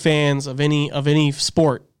annoying fans of any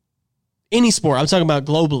sport. I'm talking about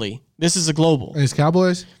globally. This is a global. It's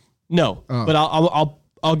Cowboys? No, but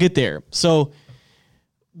I'll get there. So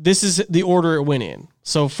this is the order it went in.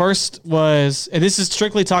 So first was, and this is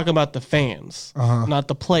strictly talking about the fans, not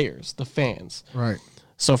the players, the fans. Right.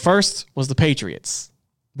 So first was the Patriots.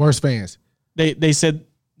 Worst fans. They said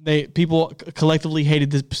people collectively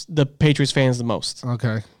hated the Patriots fans the most.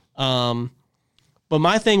 Okay. But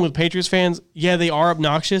my thing with Patriots fans, yeah, they are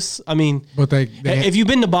obnoxious. I mean, but if you've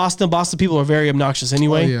been to Boston people are very obnoxious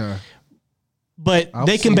anyway. Oh, yeah. But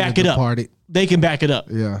they can back it up. They can back it up.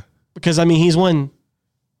 Yeah. Because I mean, he's won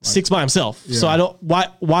 6 by himself. Yeah. So I don't.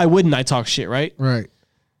 Why wouldn't I talk shit, right? Right.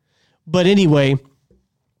 But anyway,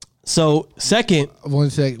 so second. 1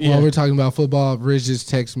 second. Yeah. While we're talking about football, Rich just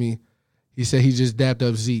texted me. He said he just dapped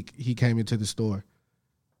up Zeke. He came into the store.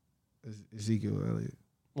 Ezekiel Elliott.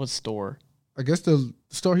 What store? I guess the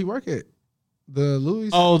store he worked at. The Louis.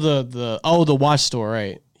 Oh, the watch store,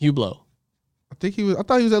 right? Hublot. I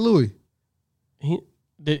thought he was at Louis.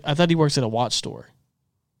 I thought he works at a watch store.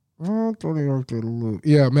 I thought he worked at Louis.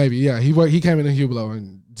 Yeah, maybe. Yeah, he came in at Hublot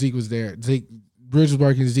and Zeke was there. Bridge was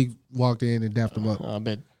working. Zeke walked in and dapped him up. I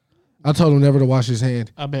bet. I told him never to wash his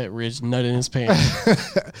hand. I bet Ridge nutted in his pants.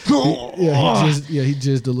 He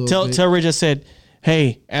jizzed a little bit. Tell Ridge I said,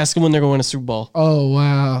 hey, ask him when they're going to Super Bowl. Oh,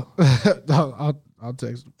 wow. I'll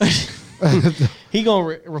text him. He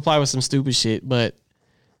gonna reply with some stupid shit, but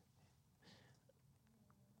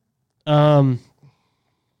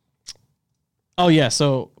Oh yeah.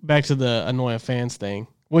 So back to the annoying fans thing,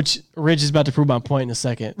 which Rich is about to prove my point in a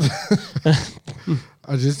second.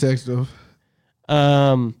 I just texted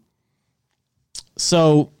him.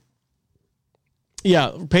 So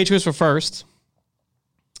yeah, Patriots were first.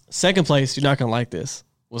 Second place, you're not gonna like this,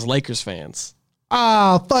 was Lakers fans.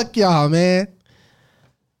 Ah, fuck y'all, man.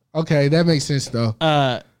 Okay, that makes sense though.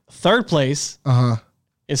 Third place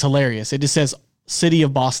is hilarious. It just says City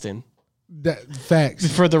of Boston. That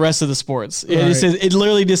facts. For the rest of the sports. Right. It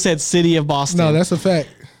literally just said City of Boston. No, that's a fact.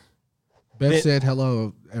 Beth said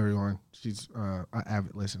hello, everyone. She's an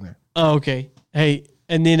avid listener. Oh, okay. Hey,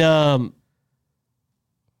 and then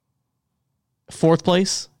fourth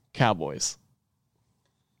place, Cowboys.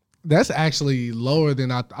 That's actually lower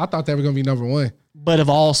than I thought they were going to be number one. But of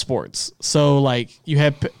all sports. So, like, you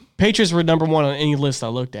have Patriots were number one on any list I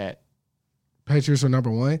looked at. Patriots were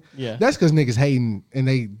number one? Yeah. That's because niggas hating and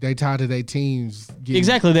they tied to their teams.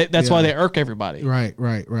 Exactly. That's why they irk everybody. Right.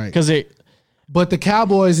 Because But the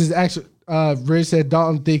Cowboys is actually, Rich said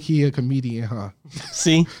Dalton think he a comedian, huh?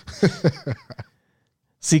 See?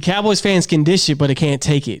 See, Cowboys fans can dish it, but they can't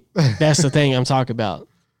take it. That's the thing I'm talking about.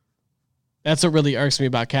 That's what really irks me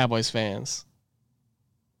about Cowboys fans.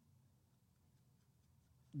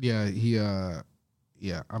 Yeah,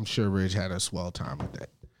 I'm sure Rich had a swell time with that.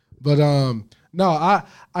 But no, I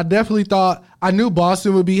definitely thought I knew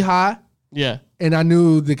Boston would be high. Yeah. And I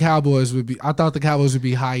knew the Cowboys would be I thought the Cowboys would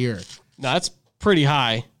be higher. No, that's pretty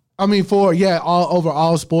high. I mean all over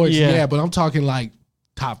all sports, but I'm talking like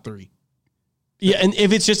top 3. Yeah, and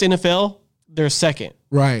if it's just NFL, they're second.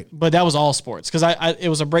 Right. But that was all sports because it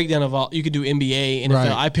was a breakdown of all. You could do NBA, NFL.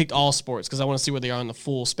 Right. I picked all sports because I want to see where they are on the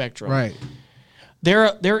full spectrum. Right.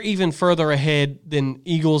 They're even further ahead than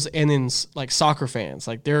Eagles and then like soccer fans.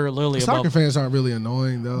 Like they're literally Soccer fans aren't really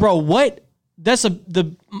annoying though. Bro, what? That's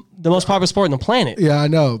the most popular sport on the planet. Yeah, I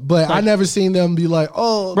know, but I never seen them be like,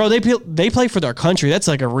 oh, bro, they play for their country. That's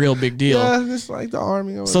like a real big deal. Yeah, it's like the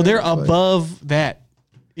army. So they're above that.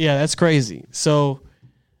 Yeah, that's crazy. So,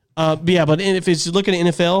 but if it's looking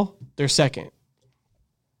at NFL, they're second.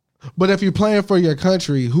 But if you're playing for your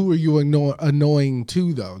country, who are you annoying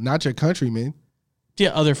to though? Not your countrymen. Yeah,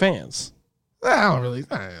 other fans. I don't really.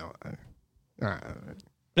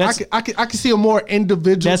 I can see a more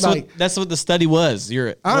individual. That's what the study was.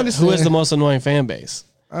 I understand. Who is the most annoying fan base?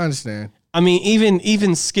 I understand. I mean,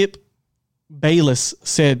 even Skip Bayless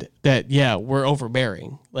said that. Yeah, we're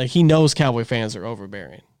overbearing. Like he knows Cowboy fans are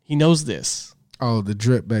overbearing. He knows this. Oh, the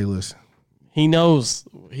drip Bayless. He knows.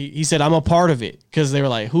 He said I'm a part of it because they were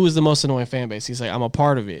like, "Who is the most annoying fan base?" He's like, "I'm a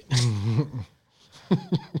part of it."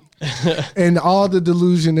 And all the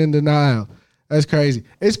delusion and denial. That's crazy.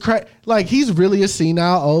 It's like he's really a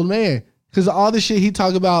senile old man because all the shit he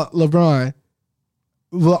talk about LeBron,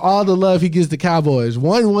 with all the love he gives the Cowboys.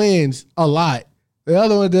 One wins a lot, the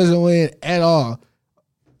other one doesn't win at all.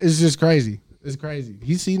 It's just crazy. It's crazy.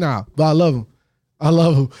 He's senile, but I love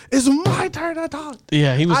him. It's my turn to talk.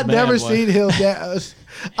 Yeah, he was. I never seen him that.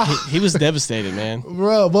 he was devastated, man.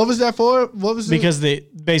 Bro, what was that for? What was because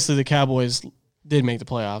basically the Cowboys did make the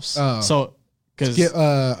playoffs. Oh. So because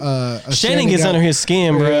Shannon gets under his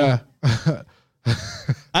skin, bro. Yeah.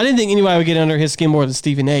 I didn't think anybody would get under his skin more than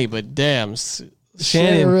Stephen A. But damn,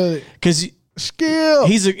 Shannon, really, because Skip,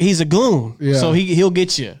 he's a goon. Yeah. So he'll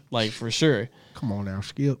get you like for sure. Come on now,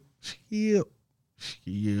 Skip. Yeah,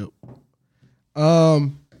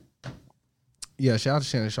 shout out to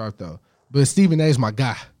Shannon Sharp though. But Stephen A is my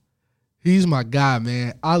guy. He's my guy,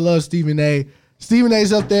 man. I love Stephen A. Stephen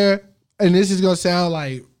A's up there, and this is gonna sound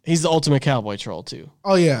like he's the ultimate cowboy troll too.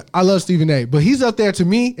 Oh yeah, I love Stephen A. But he's up there to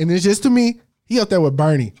me, and it's just to me. He up there with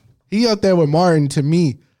Bernie. He up there with Martin to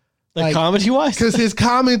me. Like comedy wise, because his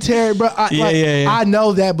commentary, bro. I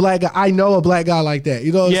know that black guy. I know a black guy like that.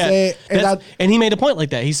 You know what I'm saying? And he made a point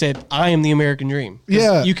like that. He said, "I am the American dream."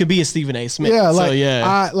 Yeah, you could be a Stephen A. Smith.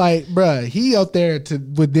 Yeah, bro. He up there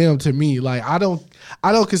with them to me. Like I don't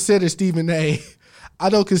consider Stephen A. I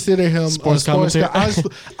don't consider him sports commentator.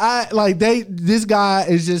 This guy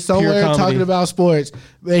is just somewhere talking about sports.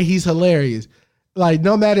 Man, he's hilarious. Like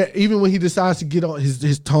no matter, even when he decides to get on,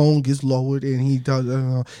 his tone gets lowered, and he does.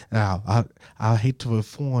 I hate to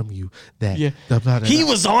inform you that he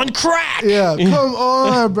was on crack. Yeah, come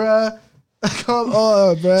on, bruh. Come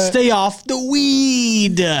on, bruh. Stay off the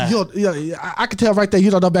weed. I can tell right there.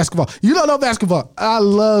 You don't know basketball. You don't know basketball. I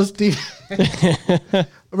love Steve.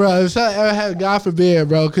 Bro, if I ever had, God forbid,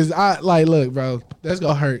 bro, because look, bro, that's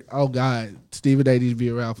gonna hurt. Oh God, Stephen A. needs to be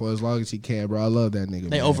around for as long as he can, bro. I love that nigga.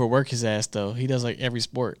 They overwork his ass though. He does like every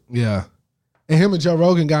sport. Yeah, and him and Joe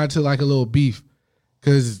Rogan got into like a little beef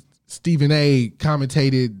because Stephen A.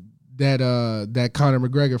 commentated that Conor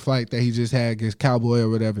McGregor fight that he just had against Cowboy or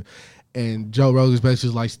whatever. And Joe Rogan's basically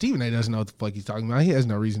was like, Stephen A. doesn't know what the fuck he's talking about. He has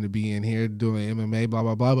no reason to be in here doing MMA, blah,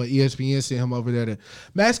 blah, blah. But ESPN sent him over there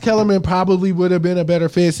Max Kellerman probably would have been a better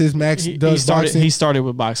fit since Max does boxing. He started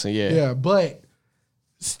with boxing, yeah. Yeah, but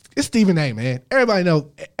it's Stephen A., man.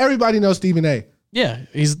 Everybody knows Stephen A. Yeah,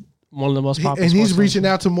 he's one of the most popular. And he's reaching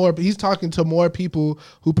out to more. He's talking to more people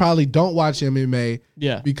who probably don't watch MMA.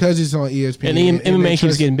 Yeah, because it's on ESPN. And MMA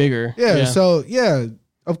keeps getting bigger. Yeah, so yeah,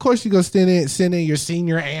 of course you go send in your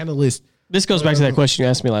senior analyst. This goes back to that question you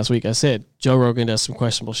asked me last week. I said Joe Rogan does some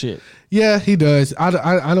questionable shit. Yeah, he does.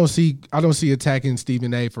 I don't see attacking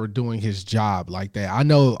Stephen A. for doing his job like that. I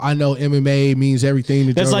know MMA means everything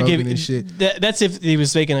to Joe Rogan and shit. That's if he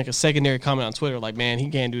was making like a secondary comment on Twitter, like, man, he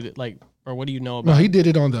can't do that. Like, or what do you know about? No, he did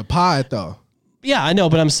it on the pod though. Yeah, I know,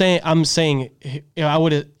 but I'm saying, I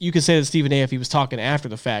would have. You could say that Stephen A. if he was talking after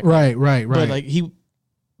the fact. Right. But like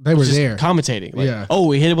they were just there commentating. Like, yeah.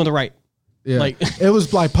 Oh, he hit him with the right. Yeah, like it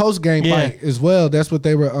was like post game fight as well. That's what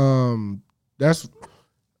they were. That's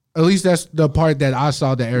at least that's the part that I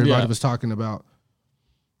saw that everybody was talking about.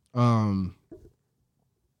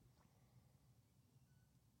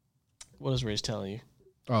 What is Rich telling you?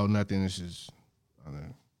 Oh, nothing. It's just other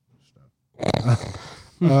stuff.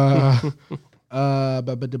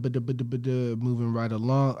 Moving right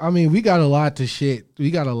along. I mean, we got a lot of shit,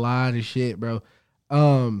 bro.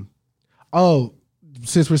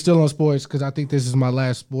 Since we're still on sports, because I think this is my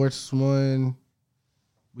last sports one.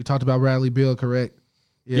 We talked about Bradley Beal, correct?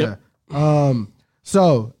 Yeah. Yep.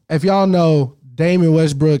 So if y'all know, Dame and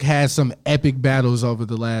Westbrook had some epic battles over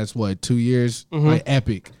the last 2 years? Mm-hmm. Like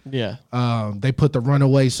epic. Yeah. They put the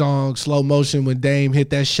Runaway song slow motion when Dame hit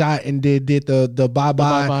that shot and did the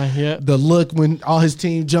bye-bye. Yeah. The look when all his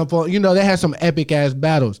team jump on. They had some epic ass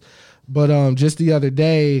battles. But just the other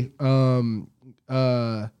day,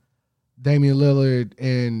 Damian Lillard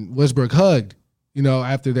and Westbrook hugged,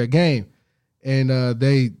 after their game. And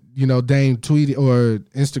they, Dame tweeted or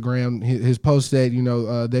Instagram, his post said,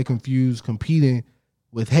 they confuse competing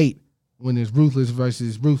with hate when it's ruthless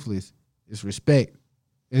versus ruthless. It's respect.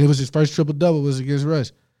 And it was his first triple-double was against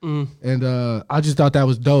Russ. Mm. And I just thought that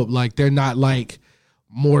was dope. Like, they're not like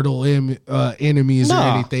mortal enemies or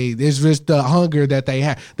anything. It's just the hunger that they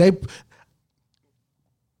have. To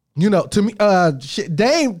me,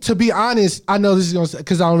 Dame, to be honest, I know this is going to,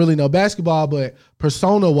 because I don't really know basketball, but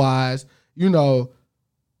persona-wise,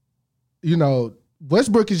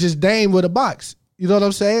 Westbrook is just Dame with a box. You know what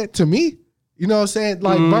I'm saying? To me, you know what I'm saying?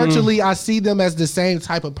 Like, virtually, I see them as the same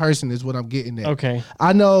type of person is what I'm getting at. Okay.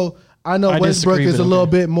 I know Westbrook is a little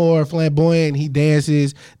bit more flamboyant. He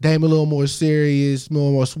dances. Dame a little more serious,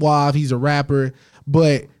 more suave. He's a rapper.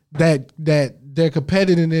 But that their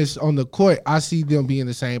competitiveness on the court, I see them being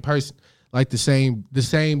the same person. Like the same,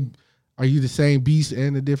 are you the same beast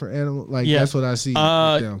and a different animal? Like, that's what I see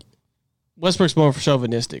with them. Westbrook's more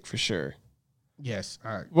chauvinistic for sure. Yes.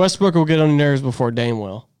 All right. Westbrook will get on your nerves before Dame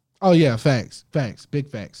will. Oh, yeah. Facts. Big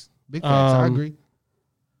facts. I agree.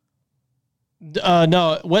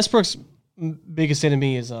 No, Westbrook's biggest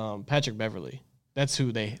enemy is Patrick Beverly. That's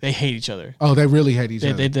who they hate each other. Oh, they really hate each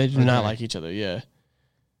other. They do not like each other, yeah.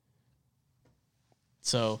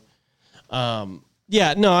 So, that's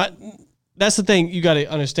the thing you got to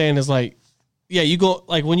understand is like, you go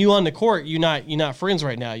like when you on the court, you're not friends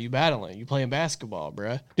right now. You battling, you playing basketball,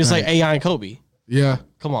 bruh. Just like AI and Kobe. Yeah,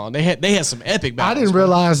 come on, they had some epic battles. I didn't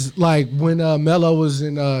realize like when Melo was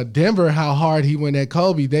in Denver how hard he went at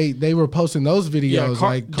Kobe. They were posting those videos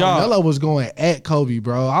like Carmelo was going at Kobe,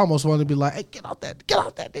 bro. I almost wanted to be like, hey, get off that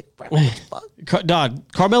dick, bro. What the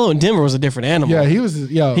fuck? Carmelo in Denver was a different animal. Yeah, he was.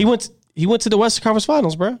 He went to the Western Conference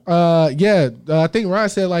Finals, bro. I think Ryan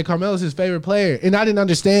said like Carmelo's his favorite player, and I didn't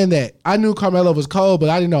understand that. I knew Carmelo was cold, but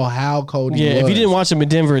I didn't know how cold he was. Yeah, if you didn't watch him in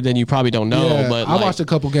Denver, then you probably don't know. Yeah, but I watched a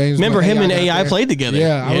couple games. Remember him and AI played together?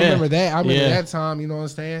 Yeah, I remember that. I remember that time. You know what I'm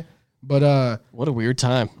saying? But what a weird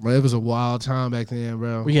time. Well, it was a wild time back then,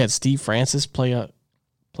 bro. We had Steve Francis play in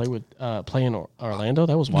Orlando.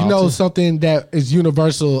 That was wild. You know something that is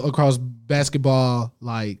universal across basketball,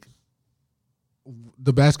 like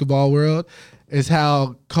the basketball world, is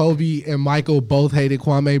how Kobe and Michael both hated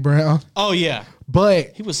Kwame Brown. Oh, yeah.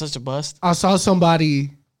 But he was such a bust. I saw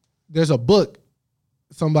there's a book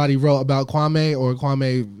somebody wrote about Kwame, or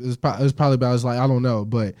Kwame is probably about, it's like, I don't know,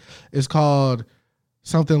 but it's called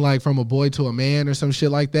something like From a Boy to a Man or some shit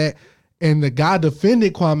like that. And the guy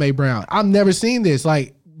defended Kwame Brown. I've never seen this.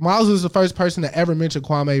 Like, Miles was the first person to ever mention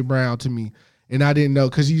Kwame Brown to me. And I didn't know,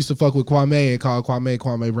 because he used to fuck with Kwame and call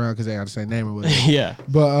Kwame Brown because they had the same name or whatever. Yeah.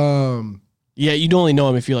 But Yeah, you'd only know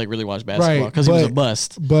him if you like really watch basketball because he was a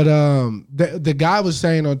bust. But the guy was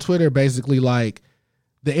saying on Twitter basically like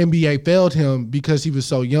the NBA failed him because he was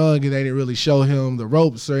so young and they didn't really show him the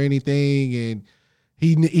ropes or anything, and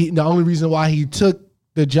he the only reason why he took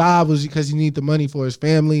the job was because he needed the money for his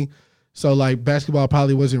family. So like basketball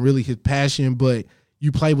probably wasn't really his passion, but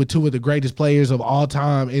you played with two of the greatest players of all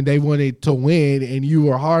time and they wanted to win and you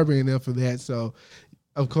were harboring them for that. So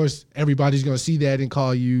of course everybody's gonna see that and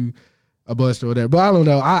call you a bust or whatever. But I don't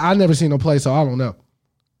know. I never seen him play, so I don't know.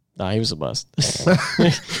 Nah, he was a bust.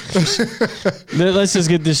 Let's just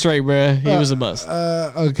get this straight, bro. He was a bust.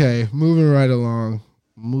 Okay, moving right along.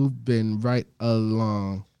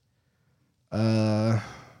 I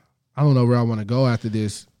don't know where I want to go after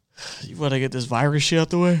this. You want to get this virus shit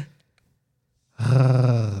out the way?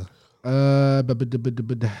 So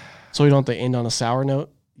we don't have to end on a sour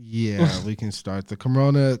note? Yeah, we can start. The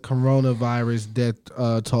coronavirus death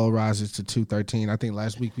toll rises to 213. I think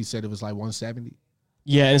last week we said it was like 170.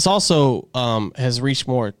 Yeah, and it's also has reached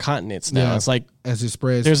more continents now. Yeah, it's like as it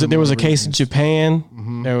spreads. There was a case in Japan.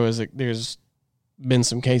 Mm-hmm. There's been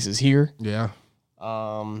some cases here. Yeah.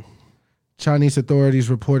 Chinese authorities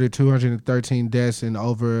reported 213 deaths and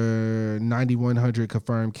over 9,100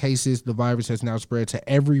 confirmed cases. The virus has now spread to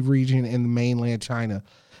every region in the mainland China.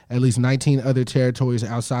 At least 19 other territories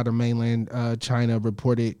outside of mainland China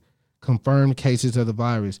reported confirmed cases of the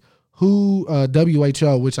virus.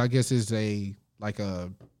 WHO, which I guess is like a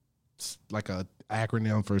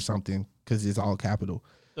acronym for something because it's all capital.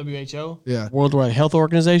 WHO? Yeah. World Wide Health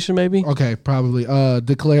Organization, maybe? Okay, probably.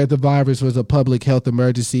 Declared the virus was a public health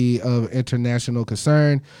emergency of international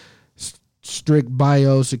concern. Strict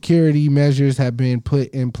biosecurity measures have been put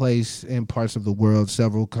in place in parts of the world.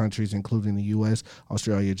 Several countries, including the U.S.,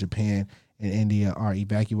 Australia, Japan, and India, are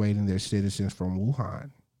evacuating their citizens from Wuhan.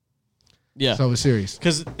 Yeah. So it's serious.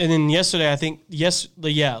 And then yesterday, I think,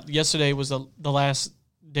 yesterday was the last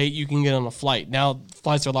date you can get on a flight. Now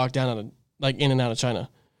flights are locked down in and out of China.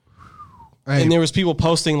 Hey. And there was people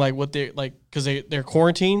posting like what they're like because they're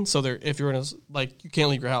quarantined, so if you're in a like you can't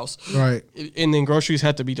leave your house, right? And then groceries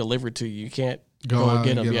have to be delivered to you. You can't go and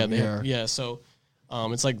get them. So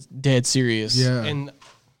it's like dead serious. Yeah, and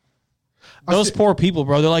those poor people,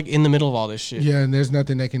 bro, they're like in the middle of all this shit. Yeah, and there's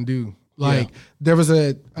nothing they can do. Like there was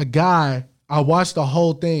a guy. I watched the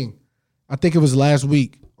whole thing. I think it was last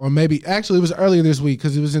week, or maybe actually it was earlier this week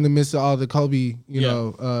because it was in the midst of all the Kobe,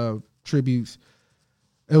 tributes.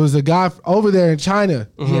 It was a guy over there in China.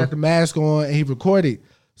 Mm-hmm. He had the mask on and he recorded.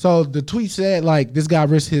 So the tweet said, like, this guy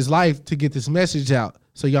risked his life to get this message out.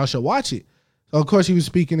 So y'all should watch it. So of course he was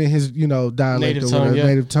speaking in his, dialect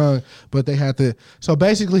native tongue, but they had to. So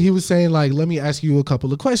basically he was saying, like, let me ask you a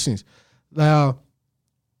couple of questions. Now,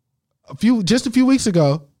 just a few weeks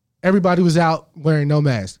ago, everybody was out wearing no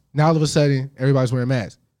mask. Now all of a sudden, everybody's wearing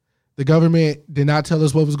masks. The government did not tell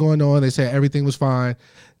us what was going on. They said everything was fine.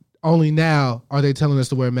 Only now are they telling us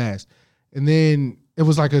to wear masks. And then it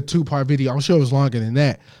was like a 2-part video. I'm sure it was longer than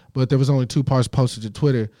that, but there was only 2 parts posted to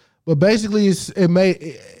Twitter. But basically,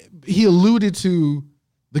 he alluded to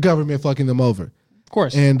the government fucking them over. Of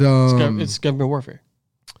course. And it's government warfare.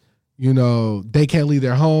 They can't leave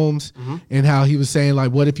their homes, and how he was saying,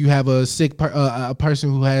 like, what if you have a sick a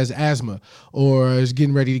person who has asthma or is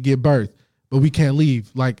getting ready to give birth, but we can't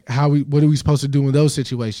leave? Like, what are we supposed to do in those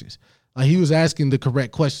situations? Like, he was asking the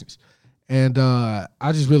correct questions. And I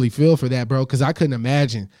just really feel for that, bro, because I couldn't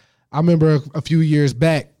imagine. I remember a few years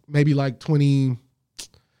back, maybe like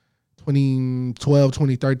 2012,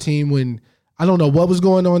 2013, when I don't know what was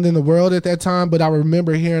going on in the world at that time, but I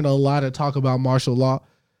remember hearing a lot of talk about martial law.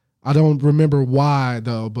 I don't remember why,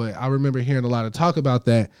 though, but I remember hearing a lot of talk about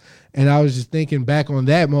that. And I was just thinking back on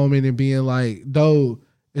that moment and being like, though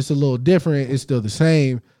it's a little different, it's still the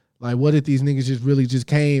same. Like, what if these niggas just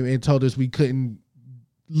came and told us we couldn't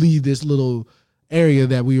leave this little area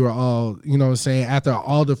that we were all, after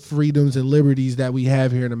all the freedoms and liberties that we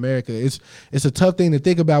have here in America? It's a tough thing to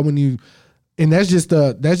think about and that's just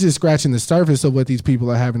scratching the surface of what these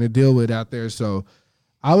people are having to deal with out there. So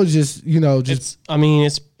I was just, it's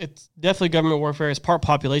definitely government warfare. It's part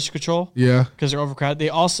population control. Yeah. Because they're overcrowded.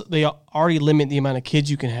 They already limit the amount of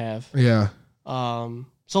kids you can have. Yeah.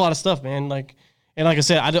 It's a lot of stuff, man. And like I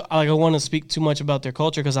said, I don't want to speak too much about their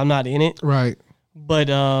culture because I'm not in it. Right. But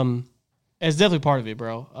it's definitely part of it,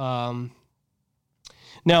 bro.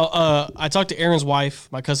 Now, I talked to Aaron's wife,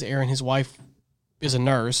 my cousin Aaron. His wife is a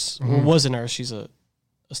nurse, or was a nurse. She's a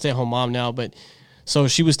stay-at-home mom now. But so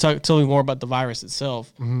she was telling me more about the virus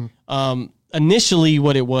itself. Mm-hmm. Initially,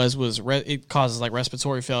 what it was it causes like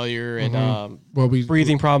respiratory failure and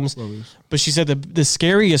breathing problems. But she said the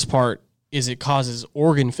scariest part is it causes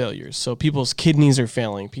organ failures. So people's kidneys are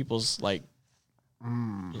failing. People's like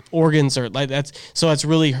organs are like that's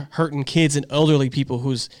really hurting kids and elderly people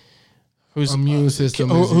whose immune system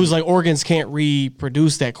whose like organs can't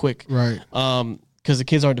reproduce that quick. Right. Because the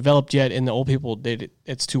kids aren't developed yet, and the old people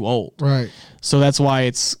it's too old. Right. So that's why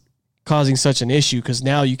it's causing such an issue, because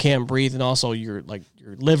now you can't breathe, and also your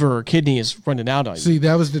liver or kidney is running out on you. See,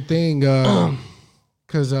 that was the thing.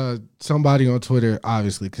 Because somebody on Twitter,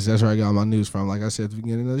 obviously, because that's where I got my news from. Like I said at the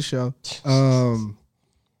beginning of the show,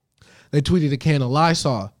 they tweeted a can of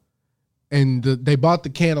Lysol. And they bought the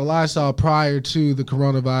can of Lysol prior to the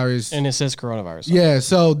coronavirus. And it says coronavirus. Yeah,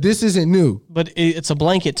 so this isn't new. But it's a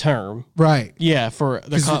blanket term. Right. Yeah, for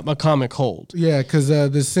a common cold. Yeah, because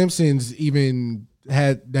The Simpsons even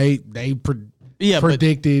had, they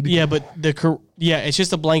predicted. It's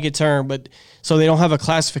just a blanket term. But so they don't have a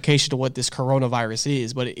classification of what this coronavirus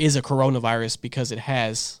is. But it is a coronavirus because it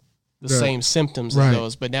has the same symptoms as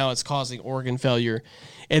those. But now it's causing organ failure.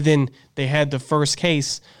 And then they had the first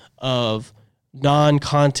case of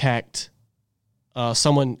non-contact,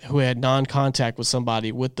 someone who had non-contact with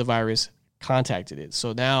somebody with the virus contacted it.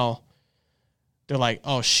 So now they're like,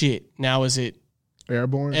 oh shit, now is it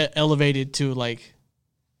airborne? Elevated to like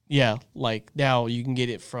now you can get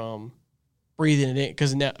it from breathing it in,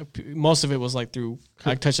 because now most of it was like through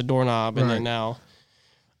I touched a doorknob, and then now,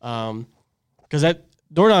 because that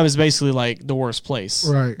doorknob is basically like the worst place.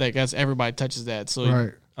 Right. Like that's everybody touches that.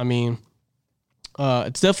 So I mean,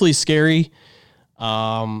 it's definitely scary.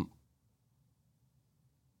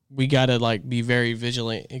 We gotta like be very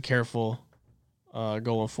vigilant and careful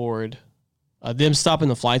going forward. Them stopping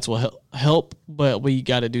the flights will help, but we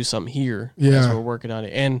got to do something here as we're working on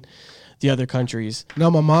it, and the other countries.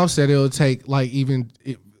 No, my mom said it'll take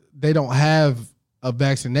they don't have a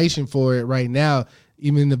vaccination for it right now.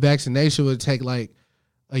 Even the vaccination would take like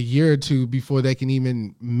a year or two before they can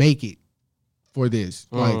even make it for this.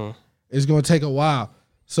 Like it's gonna take a while.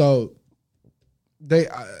 So I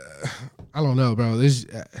don't know, bro.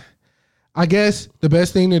 I guess the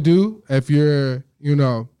best thing to do if you're,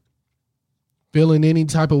 feeling any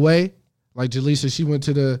type of way, like Jaleesa, she went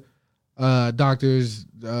to the doctors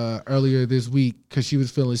earlier this week because she was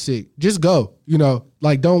feeling sick. Just go,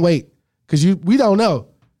 like don't wait, because we don't know.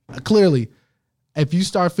 Clearly, if you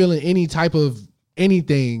start feeling any type of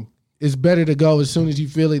anything, it's better to go as soon as you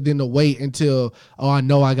feel it than to wait until, I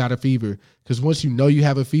know I got a fever. Because once you know you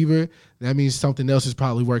have a fever, that means something else is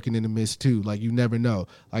probably working in the midst too. Like you never know.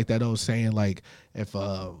 Like that old saying, like if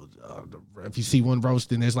you see one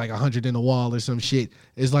roasting, there's like 100 in the wall or some shit.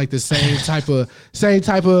 It's like the same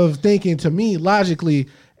type of thinking to me logically.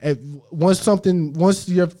 Once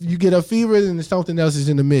you get a fever, then something else is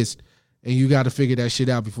in the midst, and you got to figure that shit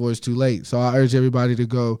out before it's too late. So I urge everybody to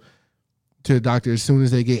go to the doctor as soon as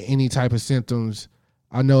they get any type of symptoms.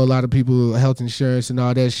 I know a lot of people health insurance and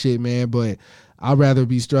all that shit, man, but I'd rather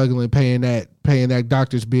be struggling paying that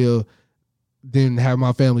doctor's bill than have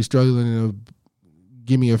my family struggling to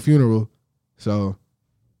give me a funeral. So,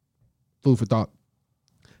 food for thought.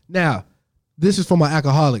 Now, this is for my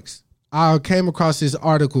alcoholics. I came across this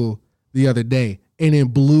article the other day, and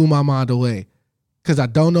it blew my mind away, because I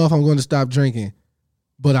don't know if I'm going to stop drinking,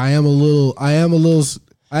 but I am a little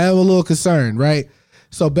concerned, right?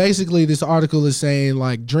 So basically, this article is saying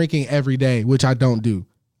like drinking every day, which I don't do,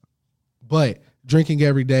 but drinking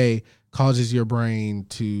every day causes your brain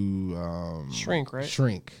to shrink, right?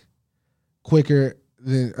 Shrink quicker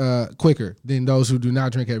than those who do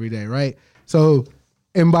not drink every day, right? So,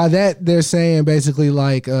 and by that they're saying basically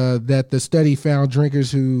like that the study found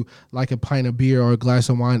drinkers who like a pint of beer or a glass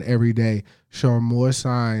of wine every day show more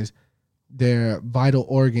signs their vital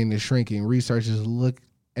organ is shrinking. Researchers looked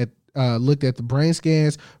at the brain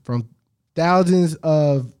scans from thousands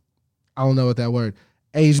of, I don't know what that word,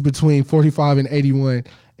 aged between 45 and 81,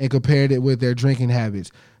 and compared it with their drinking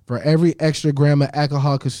habits. For every extra gram of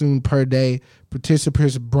alcohol consumed per day,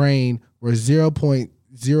 participants' brain were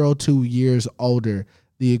 0.02 years older,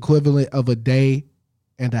 the equivalent of a day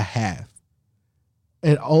and a half.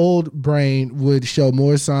 An old brain would show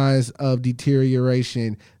more signs of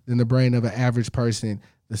deterioration than the brain of an average person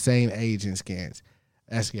the same age in scans.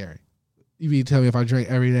 That's scary. You mean tell me if I drink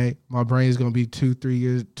every day, my brain is gonna be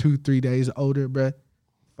 2-3 days older, bruh?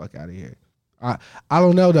 Fuck out of here. I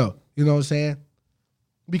don't know though. You know what I'm saying?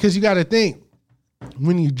 Because you got to think,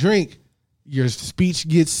 when you drink, your vision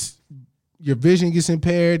gets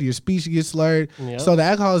impaired, your speech gets slurred. Yep. So the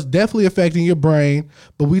alcohol is definitely affecting your brain,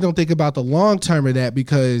 but we don't think about the long term of that,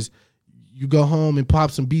 because you go home and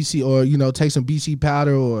pop some BC, or take some BC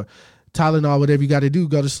powder or Tylenol, whatever you got to do,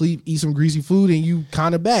 go to sleep, eat some greasy food, and you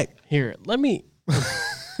kind of back. Here, let me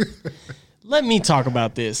let me talk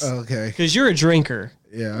about this. Okay. Because you're a drinker.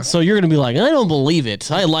 Yeah. So you're going to be like, I don't believe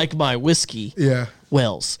it. I like my whiskey. Yeah.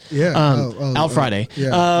 Wells. Yeah. Out Friday.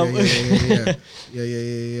 Yeah.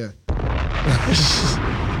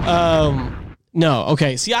 No.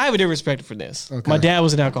 Okay. See, I have a different perspective for this. Okay. My dad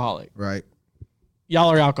was an alcoholic. Right. Y'all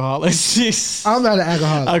are alcoholics. I'm not an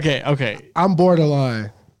alcoholic. Okay. I'm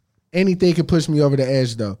borderline. Anything can push me over the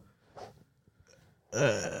edge, though.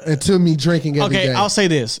 Until me drinking every day. Okay, I'll say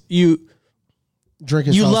this: you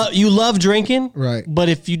drinking. You love drinking, right? But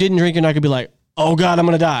if you didn't drink, you're not gonna be like, oh God, I'm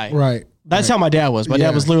gonna die, right? That's how my dad was. My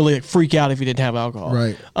dad was literally like freak out if he didn't have alcohol,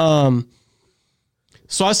 right?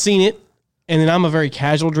 So I've seen it, and then I'm a very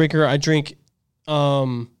casual drinker. I drink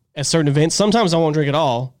at certain events. Sometimes I won't drink at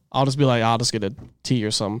all. I'll just be like, I'll just get a tea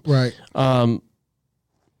or something, right?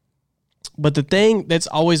 But the thing that's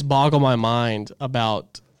always boggled my mind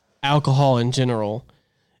about alcohol in general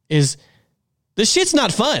is this shit's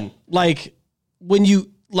not fun. Like when you're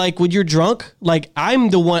drunk, like I'm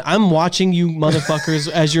watching you motherfuckers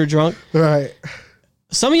as you're drunk. Right.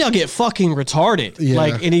 Some of y'all get fucking retarded. Yeah.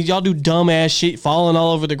 Like, and y'all do dumb ass shit, falling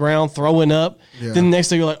all over the ground, throwing up. Yeah. Then the next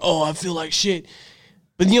day you're like, oh, I feel like shit.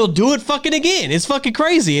 But then you'll do it fucking again. It's fucking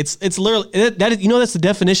crazy. It's literally that is, that's the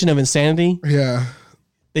definition of insanity. Yeah.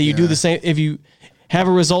 That you do the same. If you have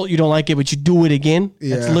a result, you don't like it, but you do it again.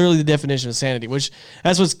 Yeah. That's literally the definition of sanity, which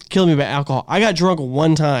that's what's killing me about alcohol. I got drunk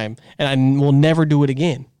one time and I will never do it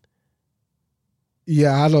again.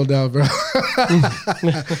 Yeah, I don't know, bro.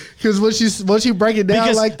 Because once you break it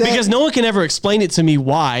down like that. Because no one can ever explain it to me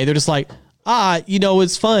why. They're just like,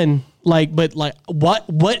 it's fun. Like, but like,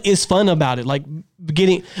 what is fun about it? Like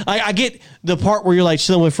I get the part where you're like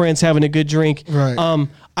chilling with friends, having a good drink. Right.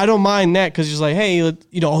 I don't mind that because you're just like, hey,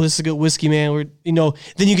 this is a good whiskey, man. Then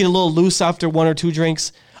you get a little loose after one or two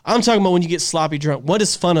drinks. I'm talking about when you get sloppy drunk. What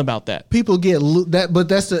is fun about that? People get that, but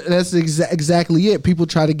that's exactly it. People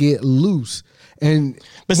try to get loose, and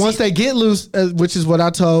once they get loose, which is what I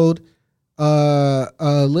told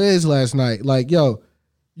Liz last night. Like, yo,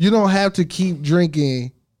 you don't have to keep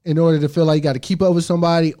drinking in order to feel like you got to keep up with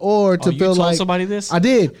somebody or to feel like somebody this. I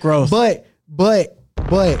did growth, but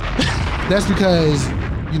that's because.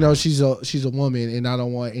 She's a woman, and I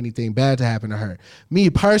don't want anything bad to happen to her. Me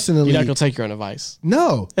personally, you're not gonna take your own advice.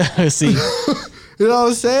 No, see, you know what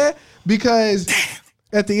I'm saying? Because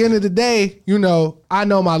at the end of the day, I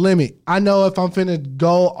know my limit. I know if I'm finna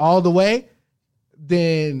go all the way,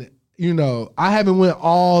 then I haven't went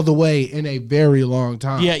all the way in a very long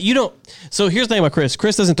time. Yeah, you don't. So here's the thing about Chris.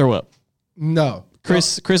 Chris doesn't throw up. No.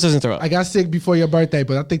 Chris doesn't throw up. I got sick before your birthday,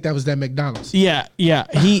 but I think that was that McDonald's. Yeah.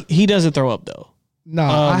 He doesn't throw up though. No,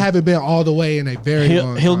 I haven't been all the way in a very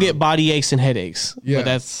long time. He'll get body aches and headaches. Yeah. But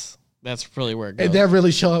that's really where it goes. And that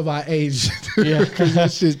really showing my age. Yeah. Because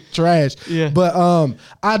that shit's trash. Yeah. But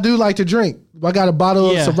I do like to drink. I got a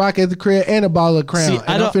bottle of Ciroc at the crib and a bottle of Crown.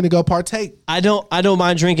 I'm finna go partake. I don't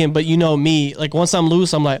mind drinking, but me, like once I'm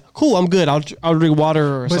loose, I'm like, cool, I'm good. I'll drink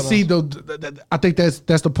water or something. But see, I think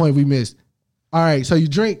that's the point we missed. All right, so you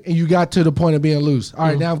drink and you got to the point of being loose. All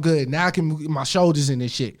right, now I'm good. Now I can move my shoulders in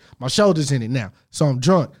this shit. My shoulders in it now. So I'm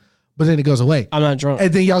drunk. But then it goes away. I'm not drunk.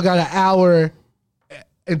 And then y'all got an hour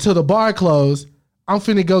until the bar closed. I'm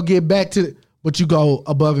finna go get back to, but you go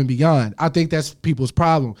above and beyond. I think that's people's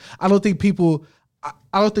problem. I don't think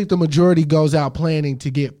the majority goes out planning to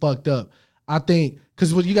get fucked up. I think,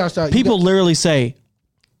 because what you gotta start. People literally say,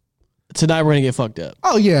 tonight we're gonna get fucked up.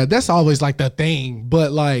 Oh yeah, that's always like the thing.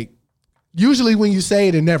 But like, usually when you say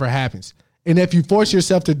it, it never happens. And if you force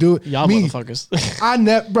yourself to do it, y'all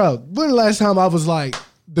motherfuckers. Bro, when the last time I was like,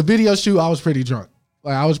 the video shoot, I was pretty drunk.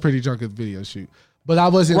 Like, I was pretty drunk at the video shoot. But I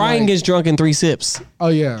wasn't Ryan gets drunk in 3 sips. Oh,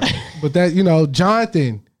 yeah. But that,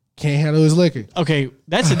 Jonathan can't handle his liquor. Okay,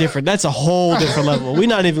 that's a whole different level. We're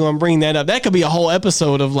not even going to bring that up. That could be a whole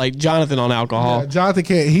episode of like Jonathan on alcohol. Yeah, Jonathan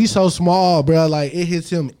can't. He's so small, bro. Like, it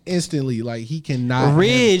hits him instantly. Like, he cannot.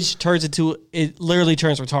 Ridge it literally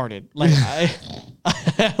turns retarded. Like,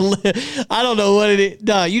 I don't know what it is.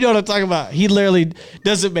 No, you know what I'm talking about. He literally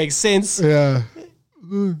doesn't make sense. Yeah.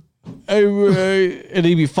 And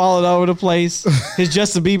he'd be falling all over the place. His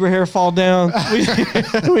Justin Bieber hair fall down.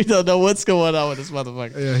 We don't know what's going on with this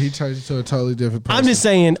motherfucker. Yeah, he turns into a totally different person. I'm just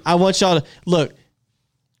saying, I want y'all to look.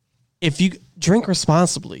 If you drink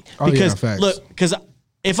responsibly, because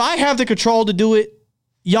if I have the control to do it,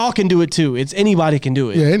 y'all can do it too. Anybody can do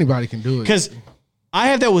it. Yeah, anybody can do it. Because I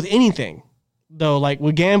have that with anything, though. Like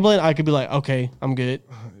with gambling, I could be like, okay, I'm good.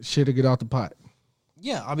 Shit to get off the pot.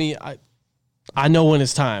 Yeah, I mean, I know when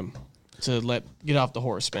it's time to get off the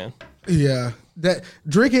horse, man. Yeah, that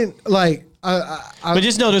drinking, like, but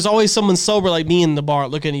just know there's always someone sober like me in the bar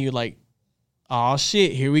looking at you like, oh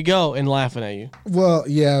shit, here we go, and laughing at you. Well,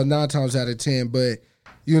 yeah, 9 times out of 10, but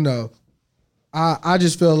I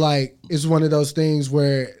just feel like it's one of those things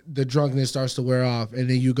where the drunkenness starts to wear off, and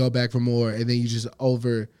then you go back for more, and then you just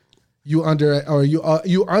you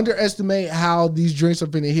underestimate how these drinks are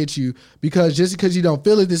finna hit you, because just because you don't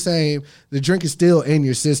feel it the same, the drink is still in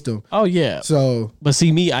your system. Oh yeah. So, but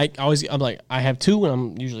see me, I'm like, I have 2 and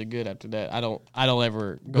I'm usually good after that. I don't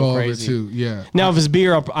ever go crazy. Over 2, yeah. Now if it's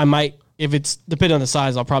beer, I might, if it's depending on the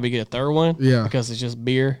size, I'll probably get a third one. Yeah. Because it's just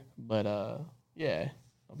beer. But yeah,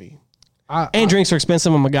 I'll be. Drinks are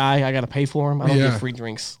expensive. I'm a guy. I got to pay for them. I don't get free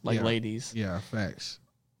drinks like ladies. Yeah, facts.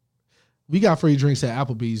 We got free drinks at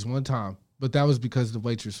Applebee's one time, but that was because the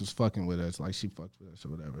waitress was fucking with us. Like, she fucked with us or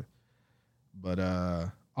whatever. But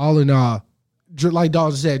all in all, like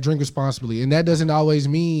Dalton said, drink responsibly. And that doesn't always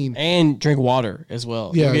mean... And drink water as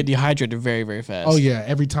well. Yeah. You get dehydrated very, very fast. Oh, yeah.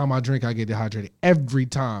 Every time I drink, I get dehydrated. Every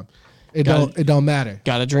time. It don't matter.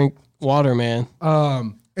 Got to drink water, man.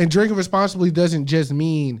 And drinking responsibly doesn't just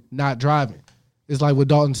mean not driving. It's like what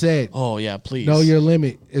Dalton said. Oh, yeah, please. Know your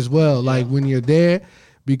limit as well. Yeah. Like when you're there,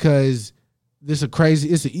 because it's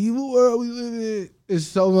an evil world we live in. There's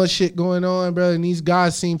so much shit going on, bro. And these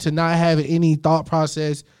guys seem to not have any thought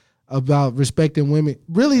process about respecting women.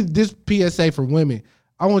 Really, this PSA for women.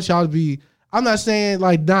 I want y'all to be, I'm not saying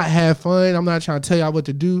like not have fun. I'm not trying to tell y'all what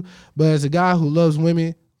to do. But as a guy who loves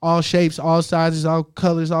women, all shapes, all sizes, all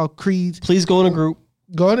colors, all creeds. Please go in a group.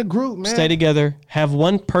 Go in a group, man. Stay together. Have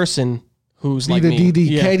one person who's be like the me. DD.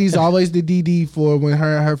 Yeah. Katie's always the DD for when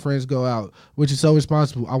her and her friends go out, which is so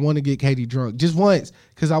responsible. I want to get Katie drunk just once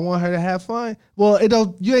because I want her to have fun. Well,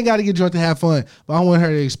 you ain't got to get drunk to have fun, but I want her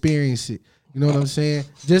to experience it. You know what I'm saying?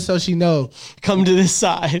 Just so she know. Come to this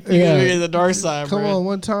side. You gotta be in the dark side, Come bro. on,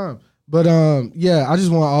 one time. But yeah, I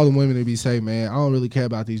just want all the women to be safe, man. I don't really care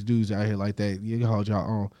about these dudes out here like that. You can hold y'all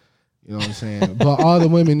own. You know what I'm saying? But all the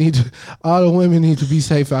women need to be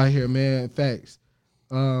safe out here, man. Facts.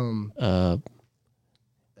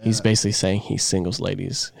 He's basically saying he singles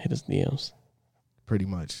ladies hit his DMs. Pretty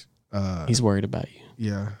much. He's worried about you.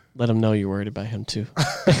 Yeah. Let him know you're worried about him too.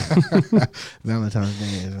 Valentine's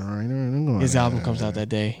Day is all right. His album comes out that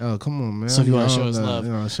day. Oh, come on, man. So if you want to show us love,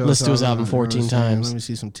 listen to his album 14 times. Let me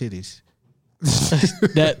see some titties.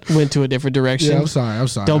 That went to a different direction. Yeah, I'm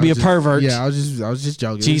sorry. Don't be a pervert. Yeah, I was just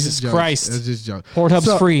joking. Jesus Christ. I was just joking.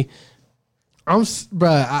 Pornhub's free.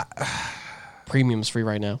 Premium's free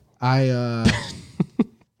right now. I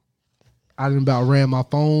done about ran my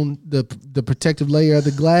phone, the protective layer of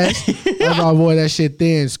the glass. I about wore that shit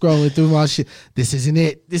thin, scrolling through my shit. This isn't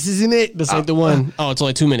it. This ain't the one. Oh, it's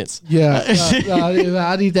only 2 minutes. Yeah.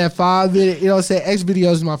 I need that 5 minute. You know what I'm saying? X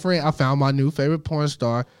Videos is my friend. I found my new favorite porn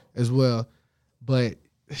star as well. But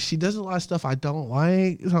she does a lot of stuff I don't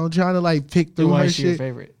like. So I'm trying to like pick through her her shit. Why is she your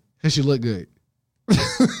favorite? Because she look good. Do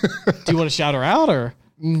you want to shout her out or?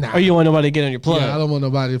 Nah. Or you want nobody to get on your plug? Yeah, I don't want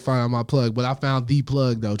nobody to find my plug. But I found the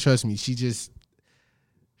plug though. Trust me. She just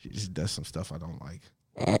does some stuff I don't like.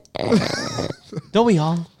 Don't we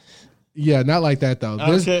all? Yeah, not like that though.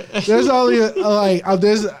 Okay. There's only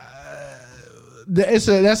that's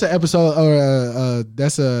an episode or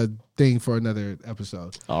that's a thing for another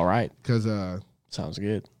episode. All right, because sounds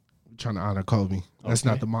good. I'm trying to honor Kobe. That's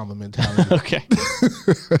not the mama mentality. Okay.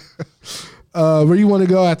 Where you want to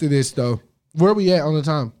go after this though? Where are we at on the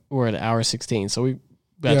time? We're at hour 16, so we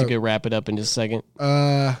got to wrap it up in just a second.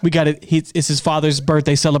 We got it. It's his father's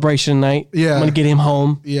birthday celebration night. Yeah, I'm gonna get him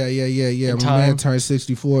home. Yeah. My man turned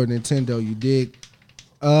 64. Nintendo, you dig?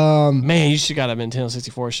 Man, you should got a Nintendo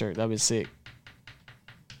 64 shirt. That'd be sick.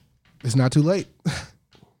 It's not too late.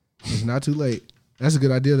 It's not too late. That's a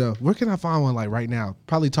good idea though. Where can I find one like right now?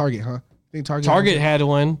 Probably Target, huh? I think Target had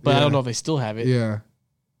one, but I don't know if they still have it.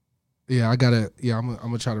 Yeah, I gotta. Yeah, I'm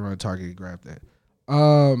gonna try to run to Target and grab that.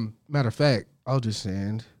 Matter of fact, I'll just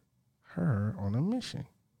send her on a mission.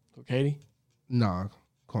 For Katie? Nah,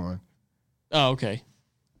 Corn. Oh, okay.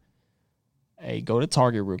 Hey, go to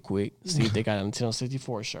Target real quick. See if they got a Nintendo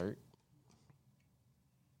 64 shirt.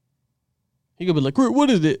 He gonna be like, what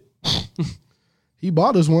is it? He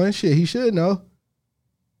bought us one. Shit, he should know.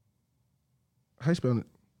 How you spell it?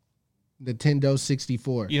 Nintendo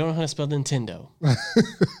 64. You don't know how to spell Nintendo.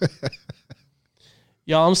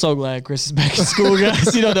 Y'all, I'm so glad Chris is back in school,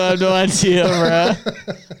 guys. You don't have no idea, bro.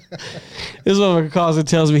 This motherfucker calls and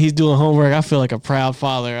tells me he's doing homework. I feel like a proud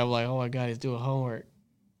father. I'm like, oh my God, he's doing homework.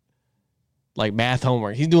 Like math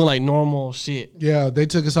homework. He's doing like normal shit. Yeah, they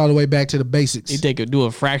took us all the way back to the basics. He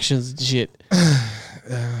doing fractions and shit.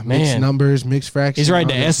 Mixed numbers, mixed fractions. He's writing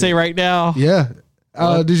the essay right now. Yeah.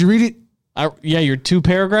 Did you read it? Yeah, your 2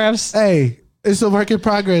 paragraphs. Hey, it's a work in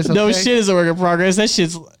progress. Okay? No shit is a work in progress. That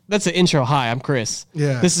shit's That's an intro. Hi, I'm Chris.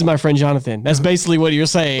 Yeah. This is my friend Jonathan. That's basically what you're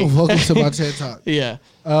saying. Welcome to my TED Talk. Yeah.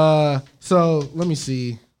 So let me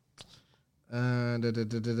see.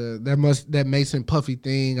 That Mason Puffy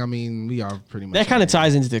thing. I mean, we are pretty much. That kind of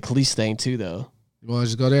ties into the Khalees thing too, though. You want to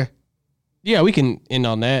just go there? Yeah, we can end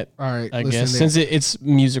on that. All right. I listen guess there. since it's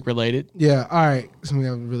music related. Yeah. All right. So we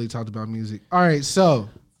haven't really talked about music. All right. So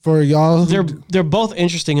for y'all, They're both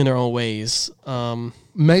interesting in their own ways.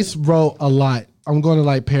 Mace wrote a lot. I'm going to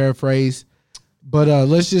like paraphrase, but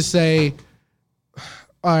let's just say,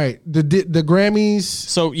 all right, the Grammys.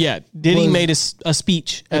 So yeah, Diddy Was made a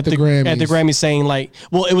speech at the Grammys. At the Grammys saying like,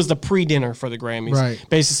 well, it was the pre-dinner for the Grammys, Right.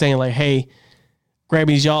 Basically saying like, hey,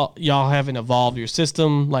 Grammys, y'all haven't evolved your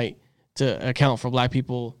system like to account for black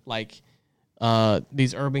people, like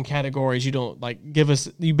these urban categories. You don't like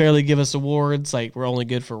you barely give us awards. Like we're only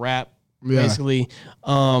good for rap. Yeah. Basically,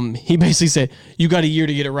 he basically said you got a year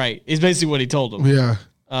to get it right. It's basically what he told them. Yeah.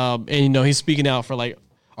 And you know he's speaking out for like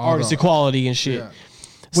artist equality and shit. Yeah.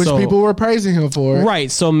 Which people were praising him for.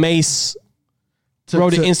 Right. So Mace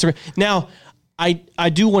wrote an Instagram. Now, I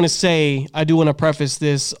do want to preface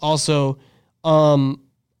this also.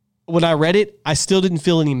 When I read it, I still didn't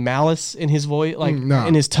feel any malice in his voice, like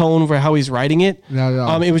in his tone for how he's writing it. Not at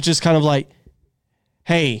all. It was just kind of like,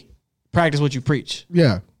 hey, practice what you preach.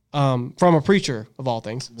 Yeah. From a preacher of all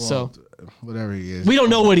things. Well, so whatever he is. we don't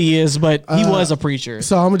know what he is, but he was a preacher.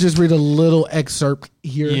 So I'm gonna just read a little excerpt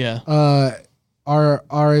here. Yeah. Our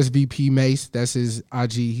RSVP Mace, that's his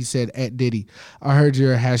IG. He said, at Diddy, I heard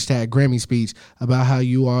your hashtag Grammy speech about how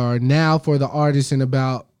you are now for the artists and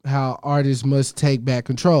about how artists must take back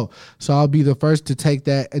control. So I'll be the first to take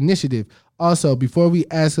that initiative. Also, before we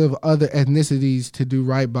ask of other ethnicities to do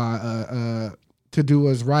right by to do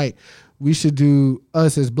us right, we should do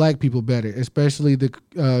us as black people better, especially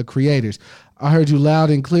the creators. I heard you loud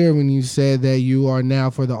and clear when you said that you are now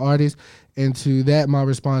for the artists. And to that, my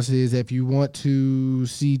response is, if you want to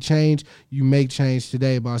see change, you make change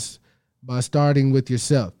today by starting with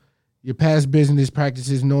yourself. Your past business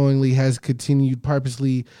practices knowingly has continued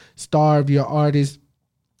purposely starved your artists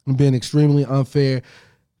and been extremely unfair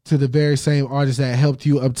to the very same artists that helped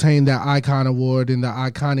you obtain that Icon Award and the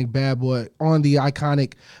iconic Bad Boy on the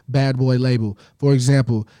iconic Bad Boy label. For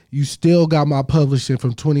example, you still got my publishing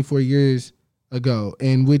from 24 years ago,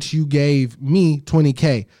 in which you gave me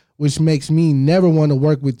 $20K, which makes me never want to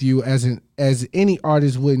work with you as any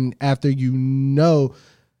artist wouldn't after you know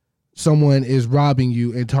someone is robbing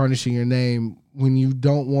you and tarnishing your name when you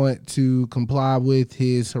don't want to comply with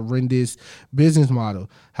his horrendous business model.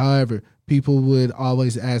 However, people would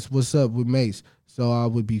always ask, what's up with Mace? So I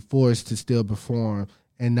would be forced to still perform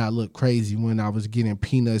and not look crazy when I was getting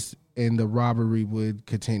peanuts and the robbery would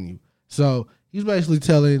continue. So he's basically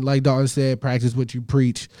telling, like Dalton said, practice what you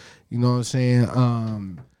preach. You know what I'm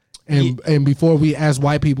saying? And before we ask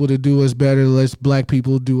white people to do us better, let's black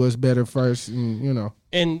people do us better first. And, you know.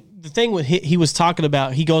 And the thing with he was talking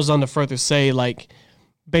about, he goes on to further say, like,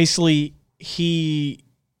 basically he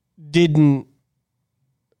didn't,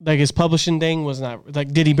 like his publishing thing was not,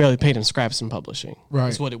 like Diddy barely paid him scraps in publishing. Right.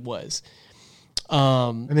 That's what it was.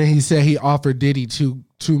 And then he said he offered Diddy $2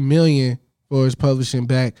 million for his publishing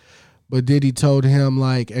back. But Diddy told him,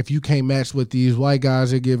 like, if you can't match what these white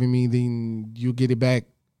guys are giving me, then you'll get it back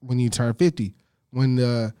when you turn 50, when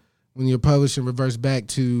your publishing reverts back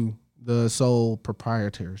to the sole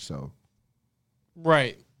proprietor. So,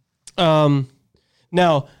 right. Now,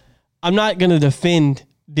 I'm not going to defend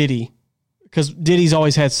Diddy because Diddy's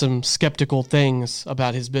always had some skeptical things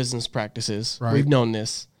about his business practices. Right. We've known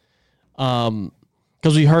this. Because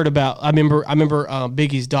we heard about, I remember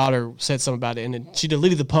Biggie's daughter said something about it, and then she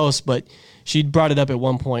deleted the post, but she brought it up at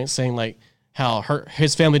one point saying like how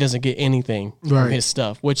his family doesn't get anything from his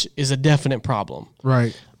stuff, which is a definite problem.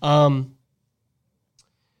 Right.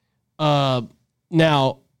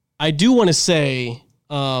 Now, I do want to say,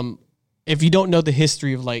 if you don't know the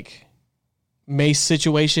history of like Mace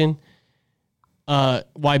situation,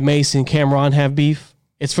 why Mace and Cameron have beef,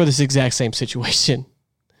 it's for this exact same situation.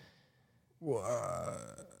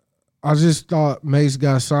 I just thought Mace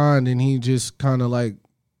got signed and he just kind of like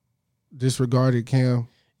disregarded Cam.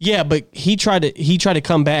 Yeah, but he tried to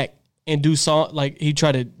come back and do he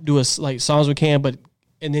tried to do songs with Cam,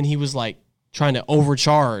 and then he was like trying to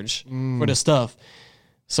overcharge for the stuff.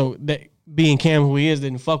 So that being Cam who he is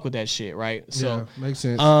didn't fuck with that shit, right? So yeah, makes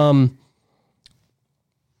sense.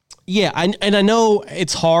 Yeah, I know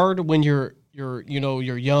it's hard when you're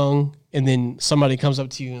young and then somebody comes up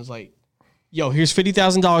to you and is like, yo, here's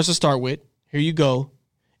 $50,000 to start with. Here you go.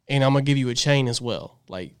 And I'm going to give you a chain as well.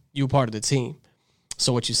 Like, you're part of the team.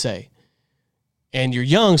 So what you say? and you're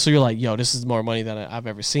young, so you're like, yo, this is more money than I've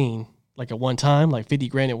ever seen. Like at one time, like 50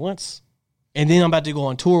 grand at once. And then I'm about to go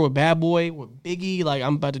on tour with Bad Boy, with Biggie. Like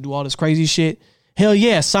I'm about to do all this crazy shit. Hell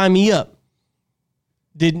yeah, sign me up.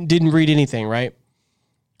 Didn't read anything, right?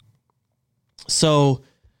 So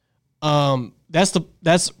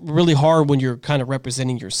that's really hard when you're kind of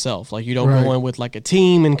representing yourself. Like you don't go in with like a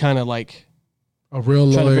team and kind of like a real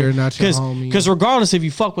lawyer, not your homie. Because regardless if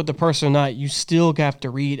you fuck with the person or not, you still have to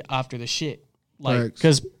read after the shit. Like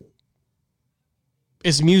because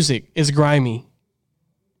it's music, it's grimy.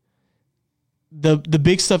 The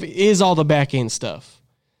big stuff is all the back end stuff.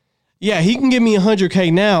 Yeah, he can give me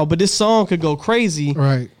 $100K now, but this song could go crazy.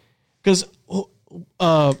 Right. Because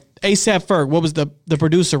A$AP Ferg, what was the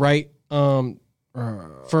producer, right? I know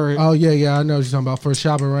what you're talking about, for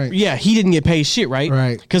Shopping Rank. Yeah, he didn't get paid shit, right?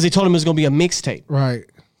 Right. Because they told him it was gonna be a mixtape. Right.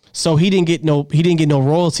 So he didn't get no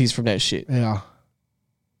royalties from that shit. Yeah.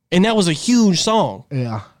 And that was a huge song.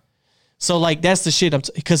 Yeah. So like that's the shit.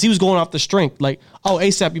 Because he was going off the strength. Like, oh,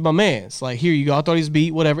 A$AP, you my man. It's like, here you go. I thought he's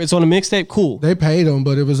beat, whatever. It's on a mixtape. Cool. They paid him,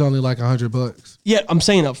 but it was only like $100. Yeah, I'm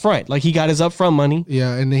saying up front. Like he got his upfront money.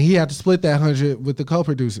 Yeah, and then he had to split that 100 with the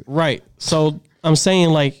co-producer. Right. So I'm saying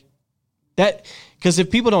like that, because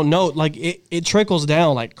if people don't know, like it trickles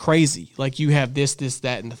down like crazy. Like you have this,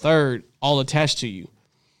 that, and the third all attached to you.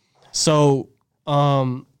 So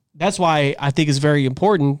that's why I think it's very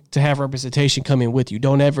important to have representation come in with you.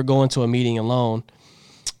 Don't ever go into a meeting alone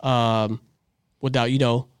without,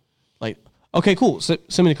 like, okay, cool. Send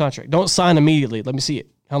me the contract. Don't sign immediately. Let me see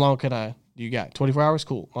it. How long do you got? 24 hours?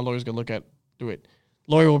 Cool. My lawyer's going to look through it.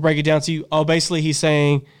 Lawyer will break it down to you. Oh, basically he's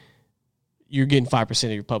saying you're getting 5%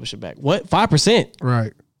 of your publishing back. What? 5%?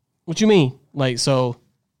 Right. What you mean? Like, so.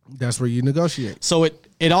 That's where you negotiate. So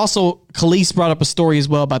it also, Khalees brought up a story as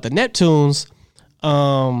well about the Neptunes.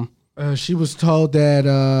 She was told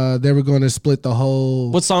that they were going to split the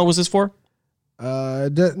whole. What song was this for?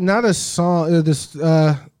 Not a song. Was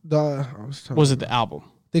it the album?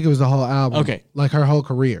 I think it was the whole album. Okay, like her whole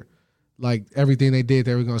career, like everything they did,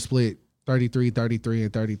 they were going to split 33, 33,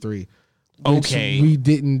 and 33. Okay, we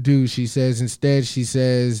didn't do. She says instead. She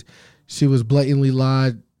says she was blatantly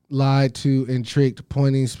lied to and tricked,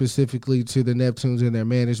 pointing specifically to the Neptunes and their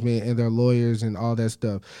management and their lawyers and all that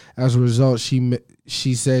stuff. As a result,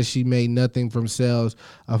 she says she made nothing from sales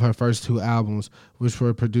of her first two albums, which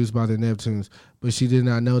were produced by the Neptunes, but she did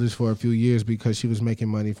not know this for a few years because she was making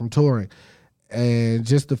money from touring. And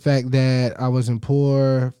just the fact that I wasn't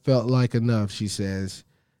poor felt like enough, she says.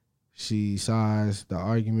 She sighs. The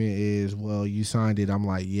argument is, well, you signed it. I'm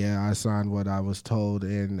like, yeah, I signed what I was told,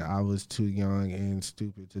 and I was too young and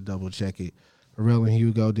stupid to double check it. Pharrell and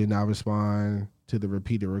Hugo did not respond to the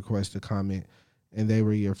repeated request to comment, and they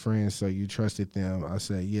were your friends, so you trusted them. I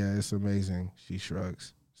said, yeah, it's amazing. She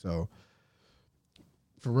shrugs. So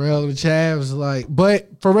Pharrell and Chad was like,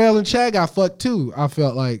 but Pharrell and Chad got fucked too, I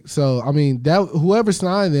felt like. So, I mean, that whoever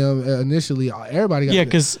signed them initially, everybody got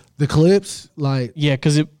the clips. Like, yeah,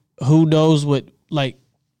 because who knows what, like,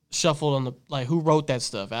 shuffled on the, like, who wrote that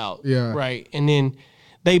stuff out. Yeah. Right. And then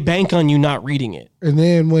they bank on you not reading it. And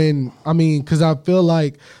then because I feel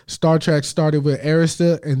like Star Trek started with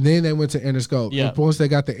Arista and then they went to Interscope. Yeah. And once they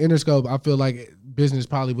got the Interscope, I feel like business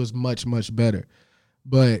probably was much, much better.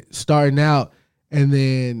 But starting out and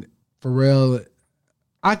then Pharrell,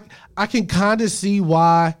 I can kind of see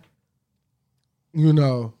why,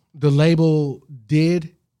 the label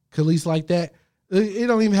did Khalees like that. It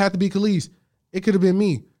don't even have to be Khalees. It could have been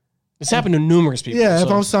me. It's happened to numerous people. Yeah, so.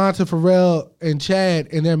 If I'm signed to Pharrell and Chad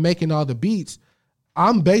and they're making all the beats,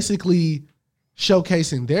 I'm basically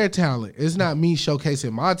showcasing their talent. It's not me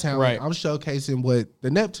showcasing my talent. Right. I'm showcasing what the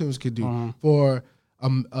Neptunes could do for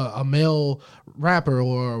a male rapper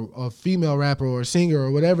or a female rapper or a singer or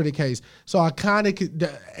whatever the case. So I kind of could,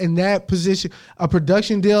 in that position, a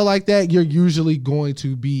production deal like that, you're usually going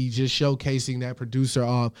to be just showcasing that producer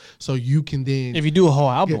off so you can then. If you do a whole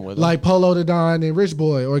album with them. Like Polo the Don and Rich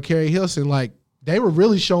Boy or Carrie Hilson, like they were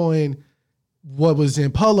really showing what was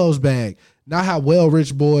in Polo's bag, not how well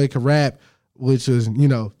Rich Boy could rap, which was,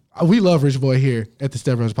 we love Rich Boy here at the